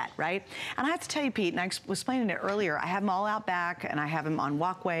big set, right? And I have to tell you, Pete, and I was explaining it earlier, I have them all out back and I have them on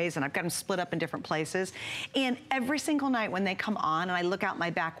walkways and I've got them split up in different places. And every single night when they come on and I look out my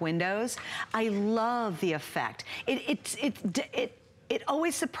back windows, I love the effect. It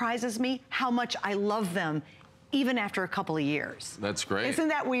always surprises me how much I love them even after a couple of years. That's great. Isn't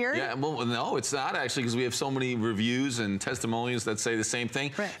that weird? Yeah, well, no, it's not actually, because we have so many reviews and testimonials that say the same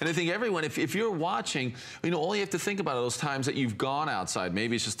thing. Right. And I think everyone, if you're watching, you know, all you have to think about are those times that you've gone outside.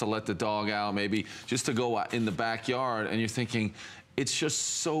 Maybe it's just to let the dog out, maybe just to go out in the backyard, and you're thinking, it's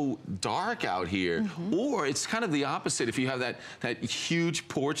just so dark out here. Or it's kind of the opposite. If you have that huge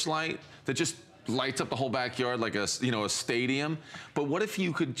porch light that just lights up the whole backyard like a stadium. But what if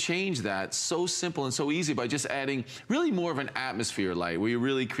you could change that so simple and so easy by just adding really more of an atmosphere light, where you're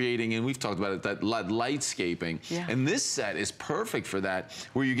really creating, and we've talked about it, that lightscaping. Yeah. And this set is perfect for that,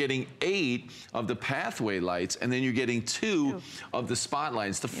 where you're getting 8 of the pathway lights, and then you're getting 2 of the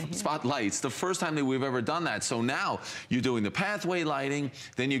spotlights. Spotlights, the first time that we've ever done that. So now you're doing the pathway lighting,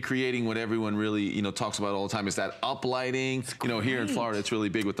 then you're creating what everyone really, talks about all the time, is that up lighting. Here in Florida, it's really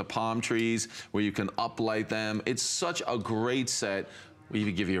big with the palm trees, where you can uplight them. It's such a great set. We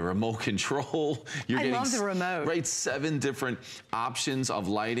even give you a remote control. I love the remote. Right, 7 different options of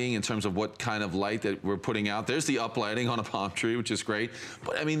lighting in terms of what kind of light that we're putting out. There's the uplighting on a palm tree, which is great.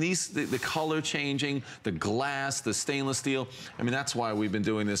 But I mean, the color changing, the glass, the stainless steel. I mean, that's why we've been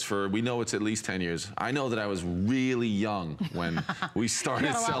doing this for, we know it's at least 10 years. I know that I was really young when we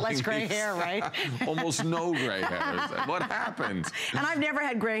started selling these. You got a lot less gray hair, right? Almost no gray hair. What happened? And I've never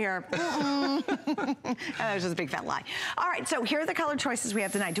had gray hair. That was just a big fat lie. All right, so here are the color choices we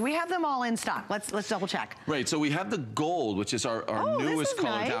have tonight. Do we have them all in stock? Let's double check. Right, so we have the gold, which is our newest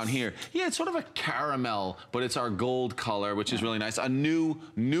color down here. Yeah, it's sort of a caramel, but it's our gold color, which is really nice. A new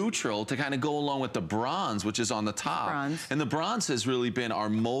neutral to kind of go along with the bronze, which is on the top. Bronze. And the bronze has really been our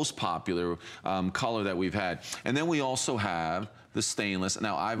most popular color that we've had. And then we also have the stainless.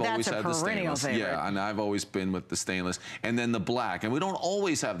 Now, I've always had the stainless. Favorite. Yeah, and I've always been with the stainless. And then the black. And we don't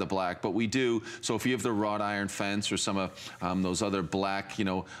always have the black, but we do. So if you have the wrought iron fence or some of those other black,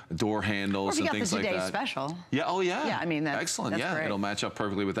 door handles and things like that. Or if you got the today's special. Yeah, oh yeah. Yeah, I mean, that's excellent. That's great. It'll match up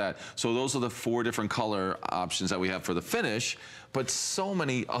perfectly with that. So those are the 4 different color options that we have for the finish, but so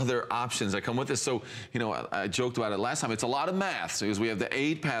many other options that come with this. So, I joked about it last time. It's a lot of math, because we have the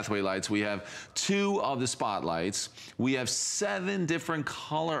 8 pathway lights. We have 2 of the spotlights. We have 7 different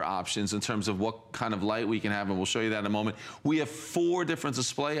color options in terms of what kind of light we can have, and we'll show you that in a moment. We have 4 different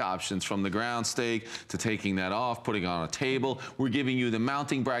display options, from the ground stake to taking that off, putting it on a table. We're giving you the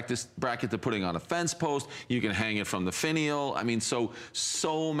mounting bracket to putting on a fence post. You can hang it from the finial. I mean,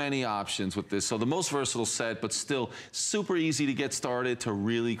 so many options with this. So the most versatile set, but still super easy to get started to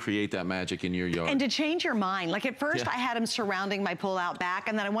really create that magic in your yard. And to change your mind. Like at first I had them surrounding my pull out back,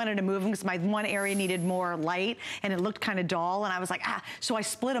 and then I wanted to move them because my one area needed more light and it looked kind of dull. and I was like, so I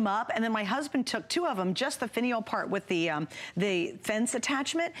split them up, and then my husband took 2 of them, just the finial part with the fence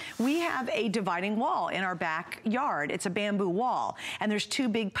attachment. We have a dividing wall in our backyard. It's a bamboo wall, and there's 2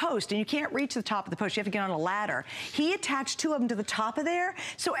 big posts, and you can't reach the top of the post. You have to get on a ladder. He attached 2 of them to the top of there,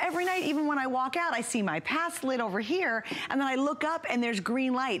 so every night, even when I walk out, I see my path lit over here, and then I look up, and there's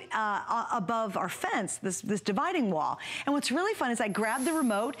green light above our fence, this dividing wall. And what's really fun is I grab the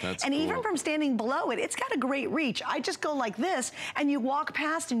remote, and even from standing below it, it's got a great reach. I just go like this, and you walk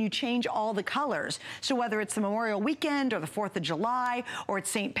past and you change all the colors. So whether it's the Memorial Weekend or the 4th of July, or it's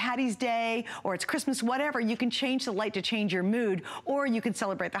St. Patty's Day, or it's Christmas, whatever, you can change the light to change your mood, or you can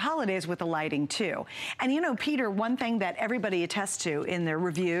celebrate the holidays with the lighting too. And you know, Peter, one thing that everybody attests to in their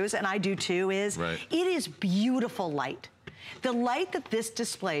reviews, and I do too, is it is beautiful light. The light that this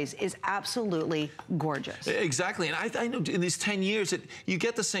displays is absolutely gorgeous. Exactly, and I know in these 10 years, you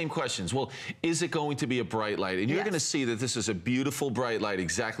get the same questions. Well, is it going to be a bright light? And you're going to see that this is a beautiful bright light,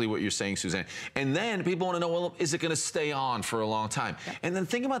 exactly what you're saying, Suzanne. And then people want to know, well, is it going to stay on for a long time? And then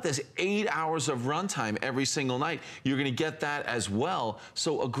think about this, 8 hours of runtime every single night. You're going to get that as well.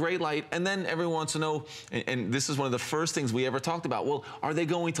 So a great light, and then everyone wants to know, and this is one of the first things we ever talked about, well, are they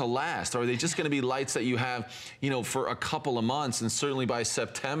going to last? Are they just going to be lights that you have, you know, for a couple of months, and certainly by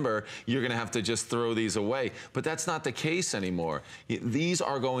September, you're going to have to just throw these away. But that's not the case anymore. These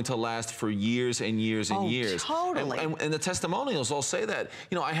are going to last for years and years and years. Totally. And the testimonials all say that.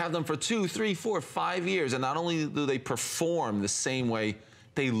 You know, I have them for 2, 3, 4, 5 years, and not only do they perform the same way,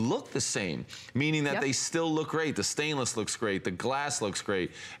 they look the same, meaning that they still look great. The stainless looks great, the glass looks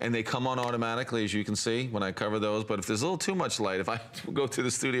great, and they come on automatically, as you can see when I cover those. But if there's a little too much light, if I go to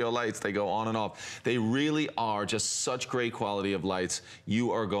the studio lights, they go on and off. They really are just such great quality of lights.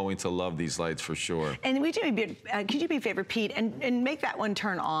 You are going to love these lights for sure. And could you be a favor, Pete, and make that one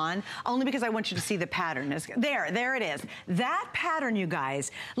turn on, only because I want you to see the pattern. There it is. That pattern, you guys,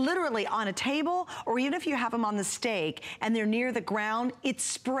 literally on a table, or even if you have them on the stake and they're near the ground, it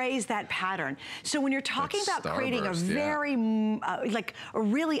sprays that pattern. So when you're talking about creating a very, like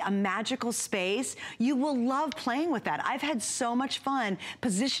really a magical space, you will love playing with that. I've had so much fun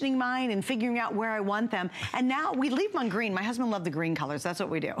positioning mine and figuring out where I want them. And now we leave them on green. My husband loved the green colors. That's what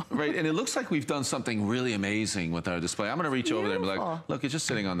we do. Right, and it looks like we've done something really amazing with our display. I'm gonna reach over there and be like, look, it's just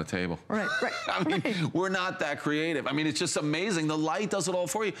sitting on the table. Right. I mean, we're not that creative. I mean, it's just amazing. The light does it all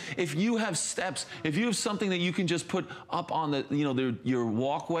for you. If you have steps, if you have something that you can just put up on the, you know, your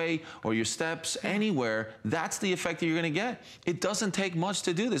walkway or your steps anywhere, that's the effect that you're going to get. It doesn't take much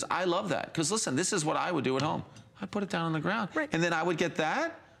to do this. I love that, because listen, this is what I would do at home. I'd put it down on the ground, and then I would get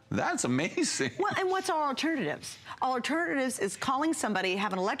that. That's amazing. Well, and what's our alternatives? Our alternatives is calling somebody,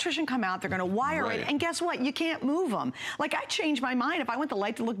 have an electrician come out, they're gonna wire it, and guess what? You can't move them. Like, I changed my mind. If I want the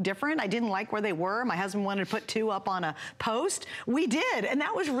light to look different, I didn't like where they were, my husband wanted to put 2 up on a post, we did. And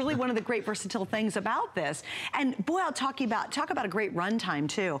that was really one of the great versatile things about this. And boy, I'll talk about a great run time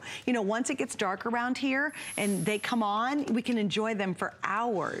too. You know, once it gets dark around here and they come on, we can enjoy them for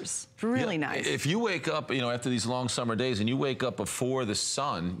hours. Really nice. If you wake up, you know, after these long summer days and you wake up before the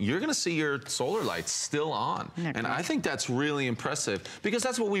sun, you're going to see your solar lights still on. And I think that's really impressive, because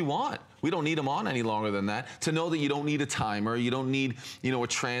that's what we want. We don't need them on any longer than that. To know that you don't need a timer, you don't need, you know, a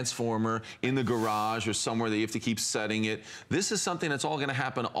transformer in the garage or somewhere that you have to keep setting it. This is something that's all going to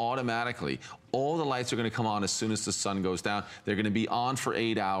happen automatically. All the lights are going to come on as soon as the sun goes down. They're going to be on for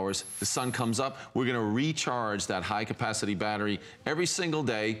 8 hours. The sun comes up. We're going to recharge that high capacity battery every single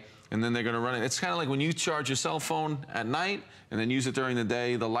day, and then they're going to run it. It's kind of like when you charge your cell phone at night and then use it during the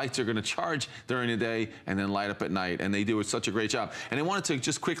day. The lights are going to charge during the day and then light up at night, and they do such a great job. And I wanted to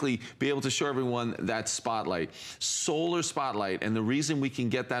just quickly be able to show everyone that spotlight. Solar spotlight, and the reason we can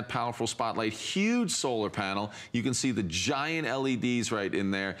get that powerful spotlight, huge solar panel. You can see the giant LEDs right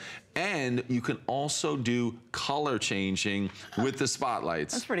in there. And you can also do color changing with the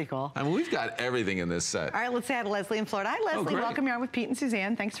spotlights. That's pretty cool. I mean, we've got everything in this set. All right, let's say hi to Leslie in Florida. Hi, Leslie. Welcome. You're on with Pete and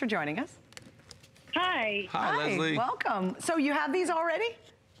Suzanne. Thanks for joining us. Hi. Hi, Leslie. Welcome. So you have these already?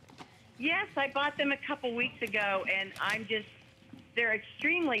 Yes, I bought them a couple weeks ago, and they're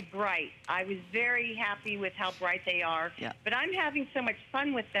extremally bright. I was very happy with how bright they are. Yeah. But I'm having so much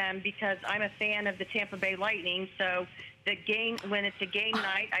fun with them because I'm a fan of the Tampa Bay Lightning, so when it's a game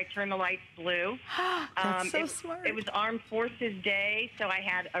night, I turn the lights blue. That's so smart. It was Armed Forces Day, so I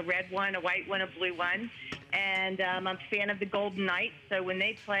had a red one, a white one, a blue one. And I'm a fan of the Golden Knights, so when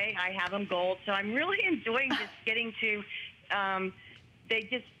they play, I have them gold. So I'm really enjoying just getting to,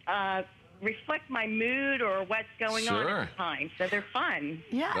 reflect my mood or what's going on at the time. So they're fun.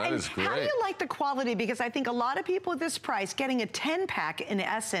 Yeah, that is great. How do you like the quality? Because I think a lot of people at this price, getting a 10-pack in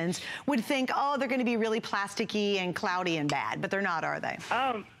essence, would think, oh, they're going to be really plasticky and cloudy and bad, but they're not, are they?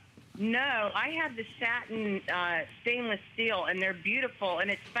 Oh, no. I have the satin stainless steel, and they're beautiful. And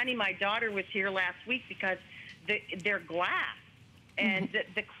it's funny, my daughter was here last week because they're glass. And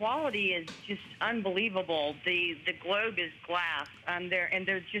the quality is just unbelievable. The globe is glass, and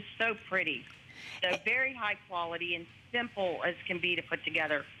they're just so pretty. So very high quality and simple as can be to put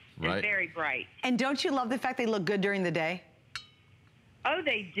together. Right. And very bright. And don't you love the fact they look good during the day? Oh,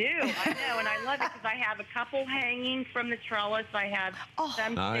 they do. I know, and I love it because I have a couple hanging from the trellis. I have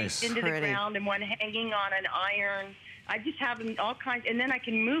some staked into the ground and one hanging on an iron. I just have them all kinds, and then I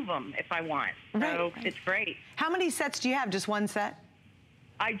can move them if I want. So it's great. How many sets do you have? Just one set?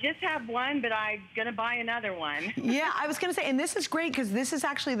 I just have one, but I'm going to buy another one. Yeah, I was going to say, and this is great because this is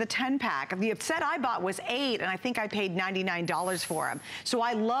actually the 10-pack. The set I bought was 8, and I think I paid $99 for them. So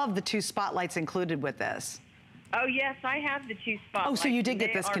I love the 2 spotlights included with this. Oh, yes, I have the 2 spotlights. Oh, so you did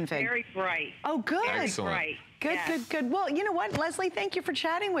get this config. They are very bright. Oh, good. Excellent. Bright. Good, good. Well, you know what, Leslie, thank you for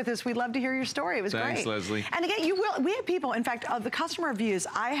chatting with us. We'd love to hear your story. It was great. Thanks, Leslie. And again, we have people, in fact, of the customer reviews,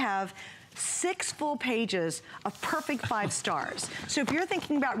 I have 6 full pages of perfect 5 stars. So if you're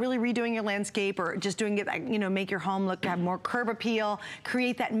thinking about really redoing your landscape or just doing it, you know, make your home look, have more curb appeal,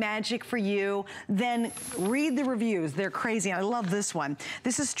 create that magic for you, then read the reviews. They're crazy. I love this one.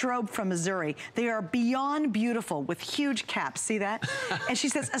 This is Strobe from Missouri. They are beyond beautiful with huge caps. See that? And she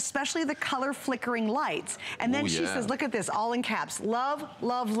says, especially the color flickering lights. And then she says, look at this, all in caps. Love,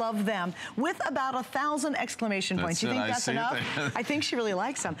 love, love them with about 1,000 exclamation points. You think that's enough? I think she really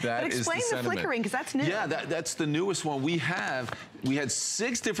likes them. But explain the flickering, because that's new. Yeah, that's the newest one. We had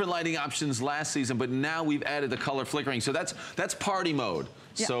 6 different lighting options last season, but now we've added the color flickering. So that's party mode.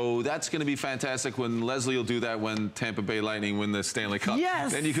 Yeah. So that's going to be fantastic when Leslie will do that when Tampa Bay Lightning win the Stanley Cup.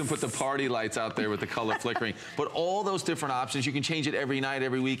 Yes. Then you can put the party lights out there with the color flickering. But all those different options, you can change it every night,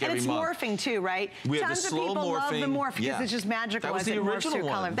 every week, every month. And it's morphing too, right? We have Tons the slow of people love the morph because it's just magical. That was the original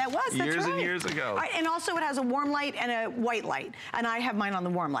one. Color. That was, that's years and years ago. Right, and also it has a warm light and a white light. And I have mine on the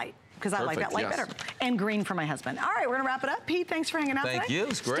warm light, because I like that light better. And green for my husband. All right, we're gonna wrap it up. Pete, thanks for hanging out today. Thank you,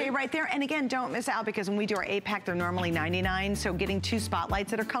 it's great. Stay right there. And again, don't miss out, because when we do our 8-pack, they're normally $99. So getting 2 spotlights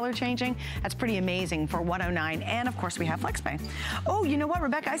that are color changing, that's pretty amazing for $109. And of course, we have FlexPay. Oh, you know what,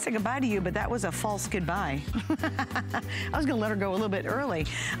 Rebecca, I said goodbye to you, but that was a false goodbye. I was gonna let her go a little bit early.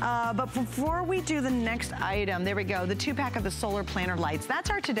 But before we do the next item, there we go, the 2-pack of the solar planner lights.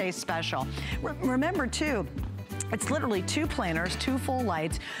 That's our today's special. Remember too, it's literally 2 planners, 2 full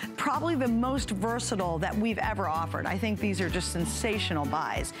lights, probably the most versatile that we've ever offered. I think these are just sensational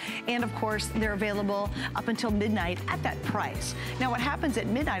buys. And of course, they're available up until midnight at that price. Now, what happens at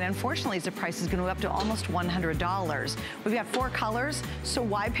midnight, unfortunately, is the price is gonna go up to almost $100. We've got 4 colors, so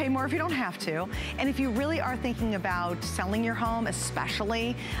why pay more if you don't have to? And if you really are thinking about selling your home,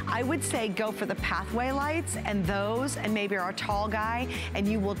 especially, I would say go for the pathway lights and those, and maybe our tall guy, and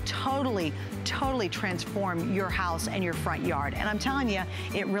you will totally, totally transform your house and your front yard. And I'm telling you,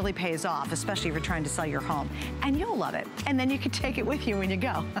 it really pays off, especially if you're trying to sell your home. And you'll love it. And then you can take it with you when you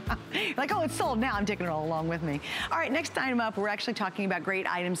go. You're like, oh, it's sold now, I'm taking it all along with me. All right, next item up, we're actually talking about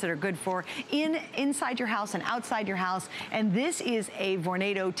great items that are good for inside your house and outside your house. And this is a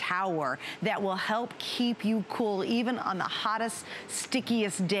Vornado tower that will help keep you cool even on the hottest,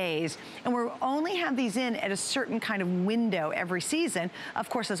 stickiest days. And we'll only have these in at a certain kind of window every season, of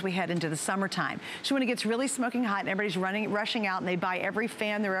course, as we head into the summertime. So when it gets really smoking hot and everybody's rushing out and they buy every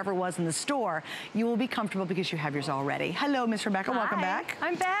fan there ever was in the store, you will be comfortable because you have yours already. Hello, Miss Rebecca, welcome back.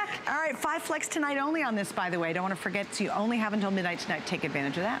 I'm back. All right, 5 flex tonight only on this, by the way. Don't want to forget, so you only have until midnight tonight. Take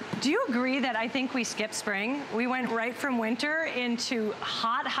advantage of that. Do you agree that I think we skipped spring? We went right from winter into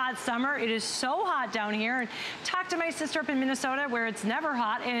hot, hot summer. It is so hot down here. And talk to my sister up in Minnesota where it's never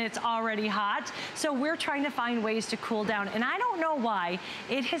hot and it's already hot. So we're trying to find ways to cool down. And I don't know why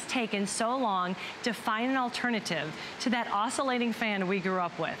it has taken so long to find an alternative to that oscillating fan we grew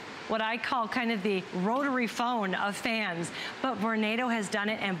up with. What I call kind of the rotary phone of fans. But Vornado has done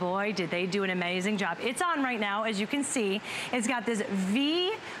it, and boy, did they do an amazing job. It's on right now, as you can see. It's got this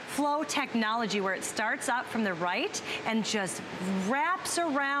V-flow technology where it starts up from the right and just wraps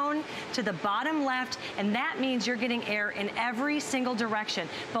around to the bottom left, and that means you're getting air in every single direction.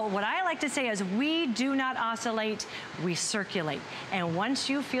 But what I like to say is we do not oscillate, we circulate. And once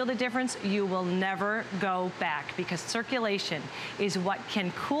you feel the difference, you will never go back, because circulation is what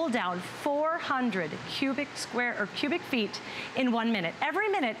can cool down 400 cubic feet in 1 minute. Every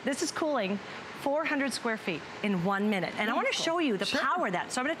minute, this is cooling 400 square feet in 1 minute. And I want to show you the power of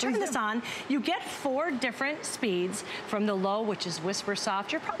that. So I'm going to turn this on. You get 4 different speeds from the low, which is whisper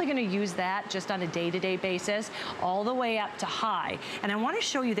soft. You're probably going to use that just on a day-to-day basis, all the way up to high. And I want to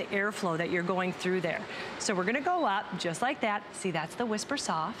show you the airflow that you're going through there. So we're going to go up just like that. See, that's the whisper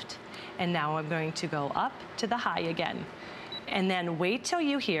soft. And now I'm going to go up to the high again. And then wait till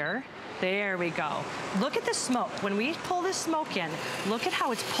you hear. There we go. Look at the smoke. When we pull this smoke in, look at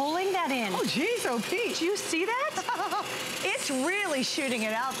how it's pulling that in. Oh, geez, oh, Pete. Do you see that? It's really shooting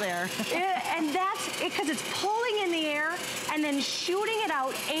it out there. And that's because it's pulling in the air and then shooting it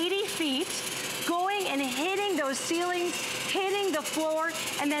out 80 feet, going and hitting those ceilings, hitting the floor,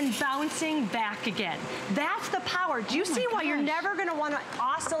 and then bouncing back again. That's the power. Do you see why you're never going to want to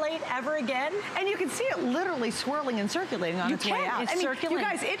oscillate ever again? And you can see it literally swirling and circulating on its way out. It's circulating. You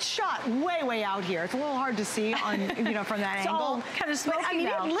guys, it's shot way out here. It's a little hard to see on, you know, from that it's angle. All kind of smoky but, I mean,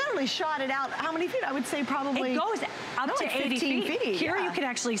 now. it literally shot it out. How many feet? I would say probably. It goes up to 80 feet. Here you can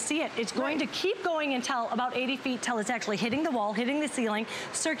actually see it. It's going to keep going until about 80 feet till it's actually hitting the wall, hitting the ceiling,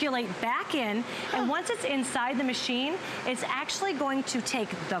 circulate back in, and once it's inside the machine, it's actually going to take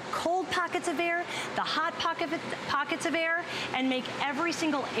the cold pockets of air, the hot pockets of air, and make every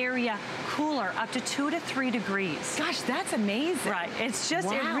single area cooler up to 2 to 3 degrees. Gosh, that's amazing. Right. It's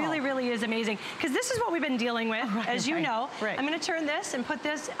just, it really is amazing. Because this is what we've been dealing with, as you know. Right. I'm going to turn this and put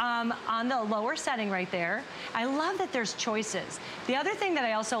this on the lower setting right there. I love that there's choices. The other thing that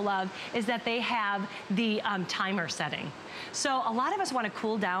I also love is that they have the timer setting. So a lot of us want to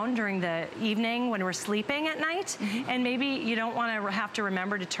cool down during the evening when we're sleeping at night, and maybe you don't want to have to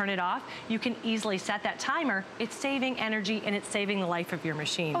remember to turn it off. You can easily set that timer. It's saving energy and it's saving the life of your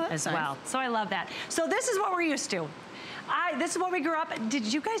machine as well. So I love that. So this is what we're used to. This is what we grew up.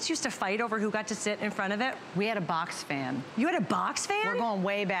 Did you guys used to fight over who got to sit in front of it? We had a box fan. You had a box fan? We're going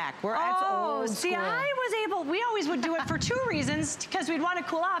way back. That's old see, school. we always would do it for 2 reasons, because we'd want to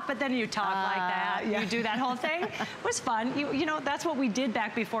cool off, but then you talk like that, you do that whole thing. It was fun. You know, that's what we did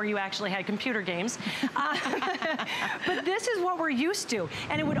back before you actually had computer games. But this is what we're used to,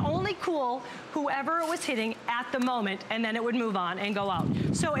 and it would only cool whoever it was hitting at the moment, and then it would move on and go out.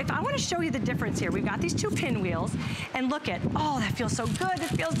 So if I want to show you the difference here, we've got these 2 pinwheels, and look at, oh, that feels so good. It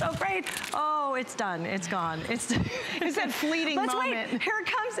feels so great. Oh, it's done. It's gone. It's that fleeting moment. Let's wait. Here it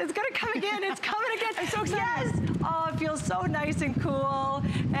comes. It's going to come again. It's coming again. I'm so excited. Yes. Oh, it feels so nice and cool.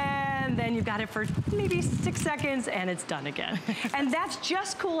 And then you've got it for maybe 6 seconds, and it's done again. And that's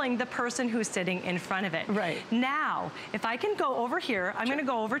just cooling the person who's sitting in front of it. Right. Now, if I can go over here, I'm going to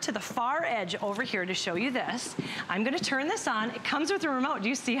go over to the far edge over here to show you this. I'm going to turn this on. It comes with a remote. Do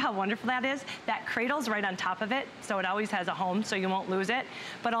you see how wonderful that is? That cradle's right on top of it, so it always has a home, so you won't lose it.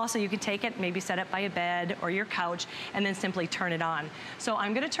 But also you can take it, maybe set it by a bed or your couch, and then simply turn it on. So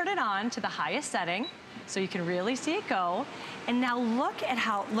I'm going to turn it on to the highest setting, so you can really see it go. And now look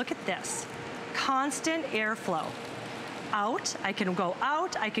at this. Constant airflow. Out, I can go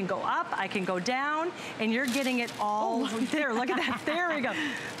out, I can go up, I can go down, and you're getting it all there. Look at that. There we go.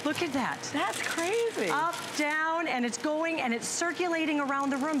 Look at that. That's crazy. Up, down, and it's going and it's circulating around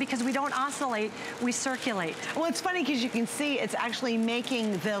the room, because we don't oscillate, we circulate. Well, it's funny because you can see it's actually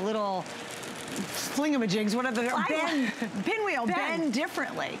making the little flingamajigs, whatever, pinwheel bend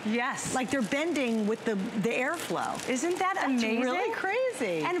differently. Yes. Like they're bending with the airflow. Isn't that amazing? That's really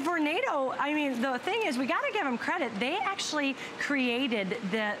crazy. And Vornado, I mean, the thing is, we got to give them credit. They actually created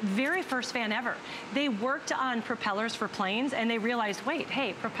the very first fan ever. They worked on propellers for planes, and they realized, wait,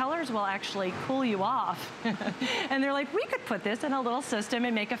 hey, propellers will actually cool you off. And they're like, we could put this in a little system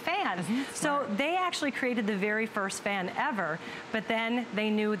and make a fan. So they actually created the very first fan ever, but then they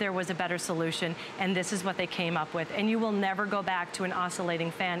knew there was a better solution, and this is what they came up with. And you will never go back to an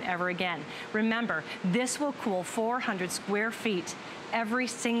oscillating fan ever again. Remember, this will cool 400 square feet every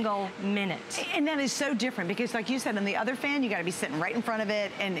single minute. And that is so different, because like you said, on the other fan, you got to be sitting right in front of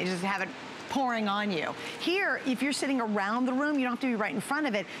it and just have it pouring on you. Here, if you're sitting around the room, you don't have to be right in front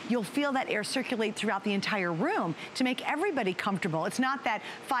of it. You'll feel that air circulate throughout the entire room to make everybody comfortable. It's not that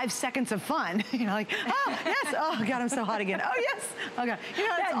 5 seconds of fun. You know, like, oh, yes, oh, God, I'm so hot again. Oh, yes, oh, God. You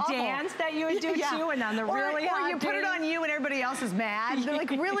know, that dance that you would do, too, and on the really hot Or you put it on you and everybody else is mad. They're like,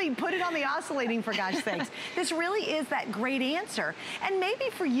 really, put it on the oscillating, for gosh sakes. This really is that great answer. And maybe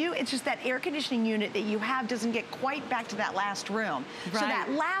for you, it's just that air conditioning unit that you have doesn't get quite back to that last room. Right. So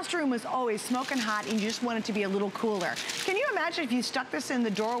that last room was always smoking hot and you just want it to be a little cooler. Can you imagine if you stuck this in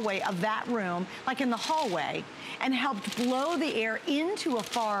the doorway of that room, like in the hallway, and helped blow the air into a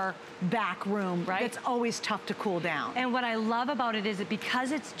far back room that's always tough to cool down? And what I love about it is that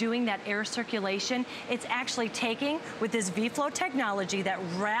because it's doing that air circulation, it's actually taking with this V-Flow technology that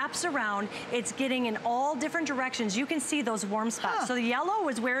wraps around, it's getting in all different directions. You can see those warm spots. So the yellow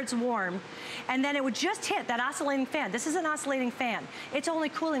is where it's warm, and then it would just hit that oscillating fan. This is an oscillating fan. It's only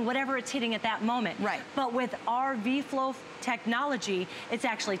cooling whatever it's hitting at that moment. Right. But with our V-Flow technology, it's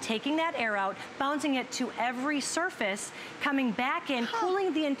actually taking that air out, bouncing it to every surface, coming back in,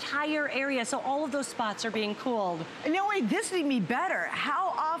 cooling the entire area, so all of those spots are being cooled. No, wait, this made me better.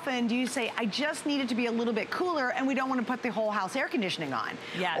 How often do you say, I just need it to be a little bit cooler and we don't want to put the whole house air conditioning on?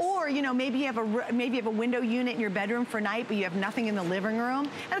 Yes. Or, you know, maybe you have a window unit in your bedroom for night, but you have nothing in the living room.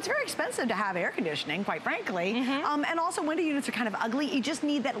 And it's very expensive to have air conditioning, quite frankly. And also window units are kind of ugly. You just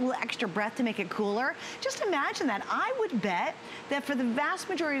need that little extra breath to make it cooler. Just imagine that. I would bet that for the vast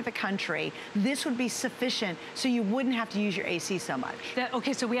majority of the country, this would be sufficient so you wouldn't have to use your AC so much.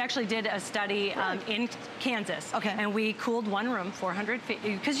 Okay, so we actually did a study in Kansas. Okay. And we cooled one room, 400 feet,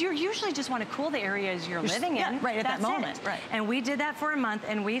 because you usually just want to cool the areas you're living in. Right at that moment. Right. And we did that for a month,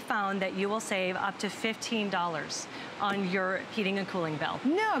 and we found that you will save up to $15 on your heating and cooling bill.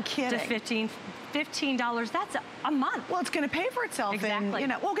 No kidding. To $15, that's a month. Well, it's going to pay for itself. Exactly. In, you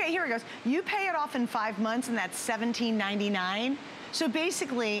know, okay, here it goes. You pay it off in 5 months, and that's $17.99. So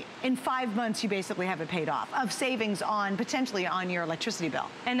basically, in 5 months, you basically have it paid off of savings on, potentially on your electricity bill.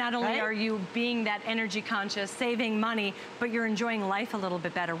 And not only are you being that energy conscious, saving money, but you're enjoying life a little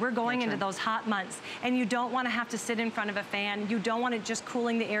bit better. We're going into those hot months, and you don't want to have to sit in front of a fan. You don't want it just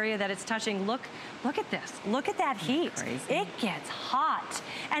cooling the area that it's touching. Look at this. Look at that heat. It gets hot.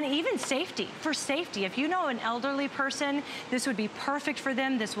 And even safety, for safety. If you know an elderly person, this would be perfect for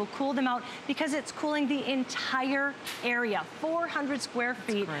them. This will cool them out because it's cooling the entire area. 400 square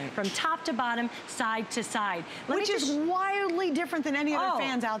feet from top to bottom, side to side. Which is wildly different than any other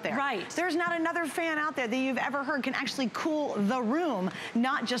fans out there. Right. There's not another fan out there that you've ever heard can actually cool the room,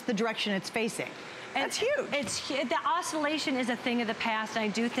 not just the direction it's facing. That's huge. The oscillation is a thing of the past. I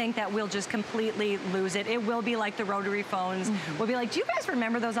do think that we'll just completely lose it. It will be like the rotary phones. We'll be like, do you guys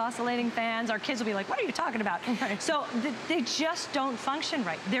remember those oscillating fans? Our kids will be like, what are you talking about? So they just don't function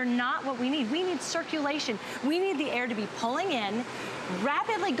right. They're not what we need. We need circulation. We need the air to be pulling in,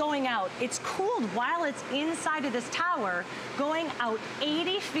 rapidly going out. It's cooled while it's inside of this tower, going out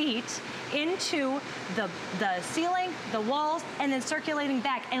 80 feet into the ceiling, the walls, and then circulating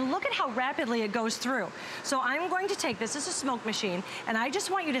back. And look at how rapidly it goes through. So I'm going to take this as a smoke machine, and I just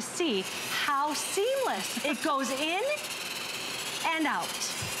want you to see how seamless it goes in and out.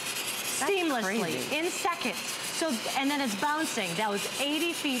 Seamlessly, in seconds. So, and then it's bouncing. That was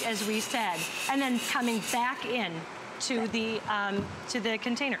 80 feet, as we said, and then coming back in to the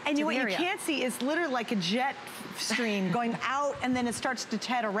container. And what you can't see is literally like a jet stream going out, and then it starts to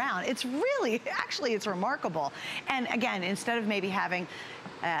jet around. It's really, actually, it's remarkable. And again, instead of maybe having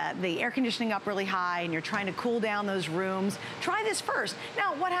the air conditioning up really high and you're trying to cool down those rooms, try this first.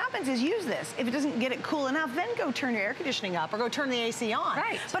 Now, what happens is use this. If it doesn't get it cool enough, then go turn your air conditioning up or go turn the AC on.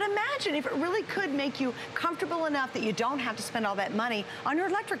 Right. But imagine if it really could make you comfortable enough that you don't have to spend all that money on your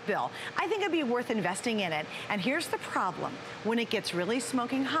electric bill. I think it'd be worth investing in it. And here's the problem. When it gets really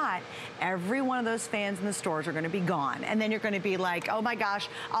smoking hot, every one of those fans in the stores are going to be gone. And then you're going to be like, oh my gosh,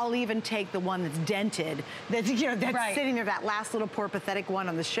 I'll even take the one that's dented, that's, you know, that's sitting there, that last little poor pathetic one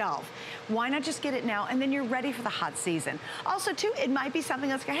on the shelf. Why not just get it now, and then you're ready for the hot season. Also, too, it might be something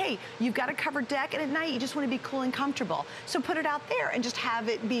that's, hey, you've got a covered deck, and at night you just want to be cool and comfortable. So put it out there and just have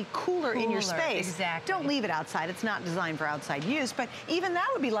it be cooler in your space. Exactly. Don't leave it outside. It's not designed for outside use, but even that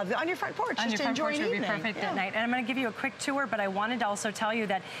would be lovely on your front porch. On just your front enjoy porch an would evening. be perfect at night. And I'm going to give you a quick tour, but I wanted to also tell you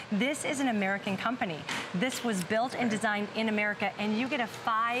that this is an American company. This was built and designed in America, and you get a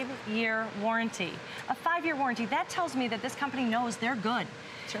 5-year warranty. A 5-year warranty. That tells me that this company knows they're good.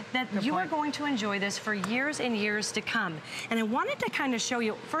 That you are going to enjoy this for years and years to come. And I wanted to kind of show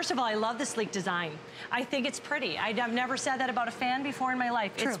you, first of all, I love the sleek design. I think it's pretty. I've never said that about a fan before in my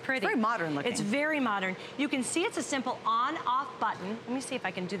life. It's pretty. It's very modern looking. It's very modern. You can see it's a simple on-off button. Let me see if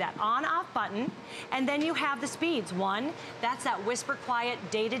I can do that. On-off button. And then you have the speeds. 1, that's that whisper quiet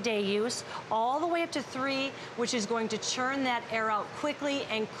day-to-day use, all the way up to 3, which is going to churn that air out quickly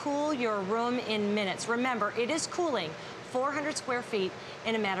and cool your room in minutes. Remember, it is cooling 400 square feet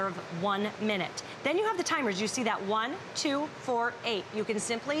in a matter of 1 minute. Then you have the timers. You see that 1, 2, 4, 8. You can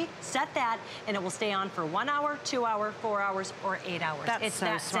simply set that and it will stay on for 1 hour, 2 hours, 4 hours, or 8 hours. It's so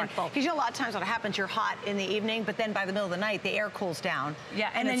that smart. simple. Because you know, a lot of times what happens, you're hot in the evening, but then by the middle of the night, the air cools down. Yeah,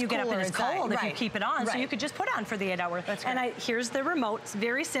 and then you get up and it's inside. cold if you keep it on. Right. So you could just put on for the 8 hours. That's and great. here's the remote. It's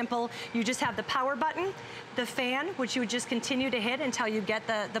very simple. You just have the power button, the fan, which you would just continue to hit until you get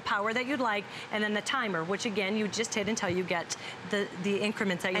the power that you'd like, and then the timer, which again, you just hit until you get the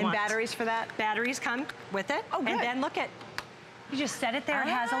increments that you want. And batteries for that? Batteries come with it. Oh, good. And then look at, you just set it there. It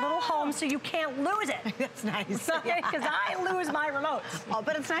has a little home so you can't lose it. That's nice. Because I lose my remotes. Oh,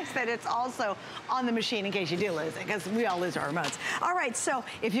 but it's nice that it's also on the machine in case you do lose it, because we all lose our remotes. All right, so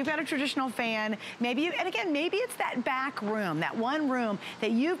if you've got a traditional fan, maybe you, and again, maybe it's that back room, that one room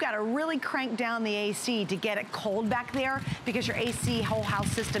that you've got to really crank down the AC to get it cold back there because your AC whole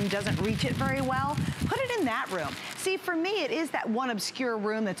house system doesn't reach it very well. Put it in that room. See, for me, it is that one obscure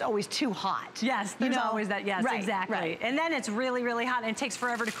room that's always too hot. Yes, there's always that, yes, right, exactly. Right. And then it's really, really hot and it takes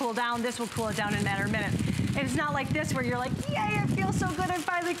forever to cool down. This will cool it down in a matter of minutes. And it's not like this where you're like, yay, it feels so good and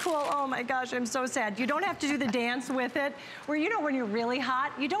finally cool. Oh my gosh, I'm so sad. You don't have to do the dance with it. Where you know when you're really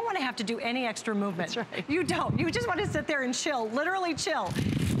hot, you don't want to have to do any extra movement. That's right. You don't. You just want to sit there and chill, literally chill.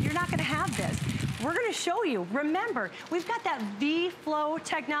 You're not going to have this. We're going to show you. Remember, we've got that V-Flow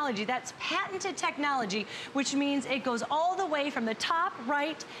technology. That's patented technology, which means it goes all the way from the top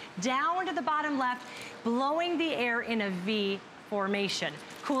right down to the bottom left, blowing the air in a V formation,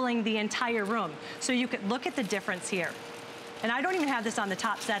 cooling the entire room. So you could look at the difference here. And I don't even have this on the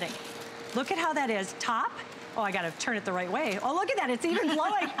top setting. Look at how that is. Top. Oh, I got to turn it the right way. Oh, look at that. It's even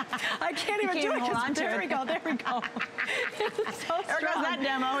blowing. I can't even do it. Hold on to There it. we go. There we go. It's so There goes that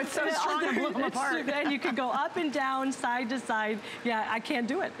demo. It's so strong to blow them apart. And you could go up and down, side to side. Yeah, I can't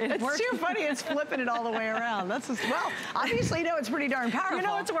do it. It's too funny. It's flipping it all the way around. That's just, well, obviously, you know it's pretty darn powerful. You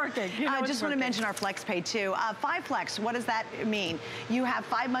know it's working. You know I just want to mention our FlexPay too. 5 Flex, what does that mean? You have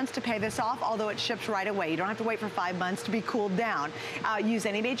 5 months to pay this off, although it ships right away. You don't have to wait for 5 months to be cooled down. Use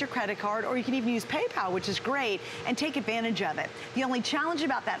any major credit card, or you can even use PayPal, which is great, and take advantage of it. The only challenge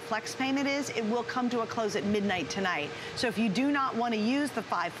about that flex payment is it will come to a close at midnight tonight. So if you do not want to use the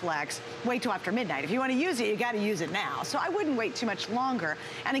 5 Flex, wait till after midnight. If you want to use it, you got to use it now. So I wouldn't wait too much longer.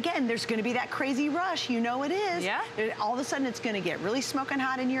 And again, there's going to be that crazy rush. You know it is. Yeah. All of a sudden, it's going to get really smoking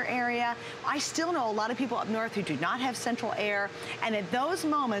hot in your area. I still know a lot of people up north who do not have central air. And at those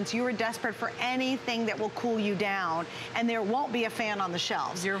moments, you are desperate for anything that will cool you down. And there won't be a fan on the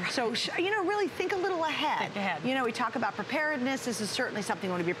shelves. So, you know, really think a little ahead. Think ahead. You know, we talk about preparedness. This is certainly something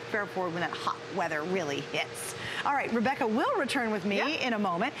you want to be prepared for when that hot weather really hits. All right, Rebecca will return with me in a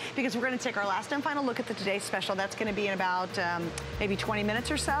moment because we're going to take our last and final look at the today's special. That's going to be in about maybe 20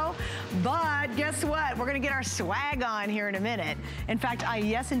 minutes or so. But guess what? We're going to get our swag on here in a minute. In fact,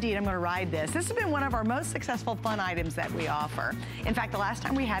 yes, indeed, I'm going to ride this. This has been one of our most successful fun items that we offer. In fact, the last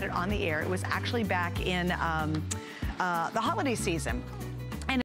time we had it on the air, it was actually back in the holiday season.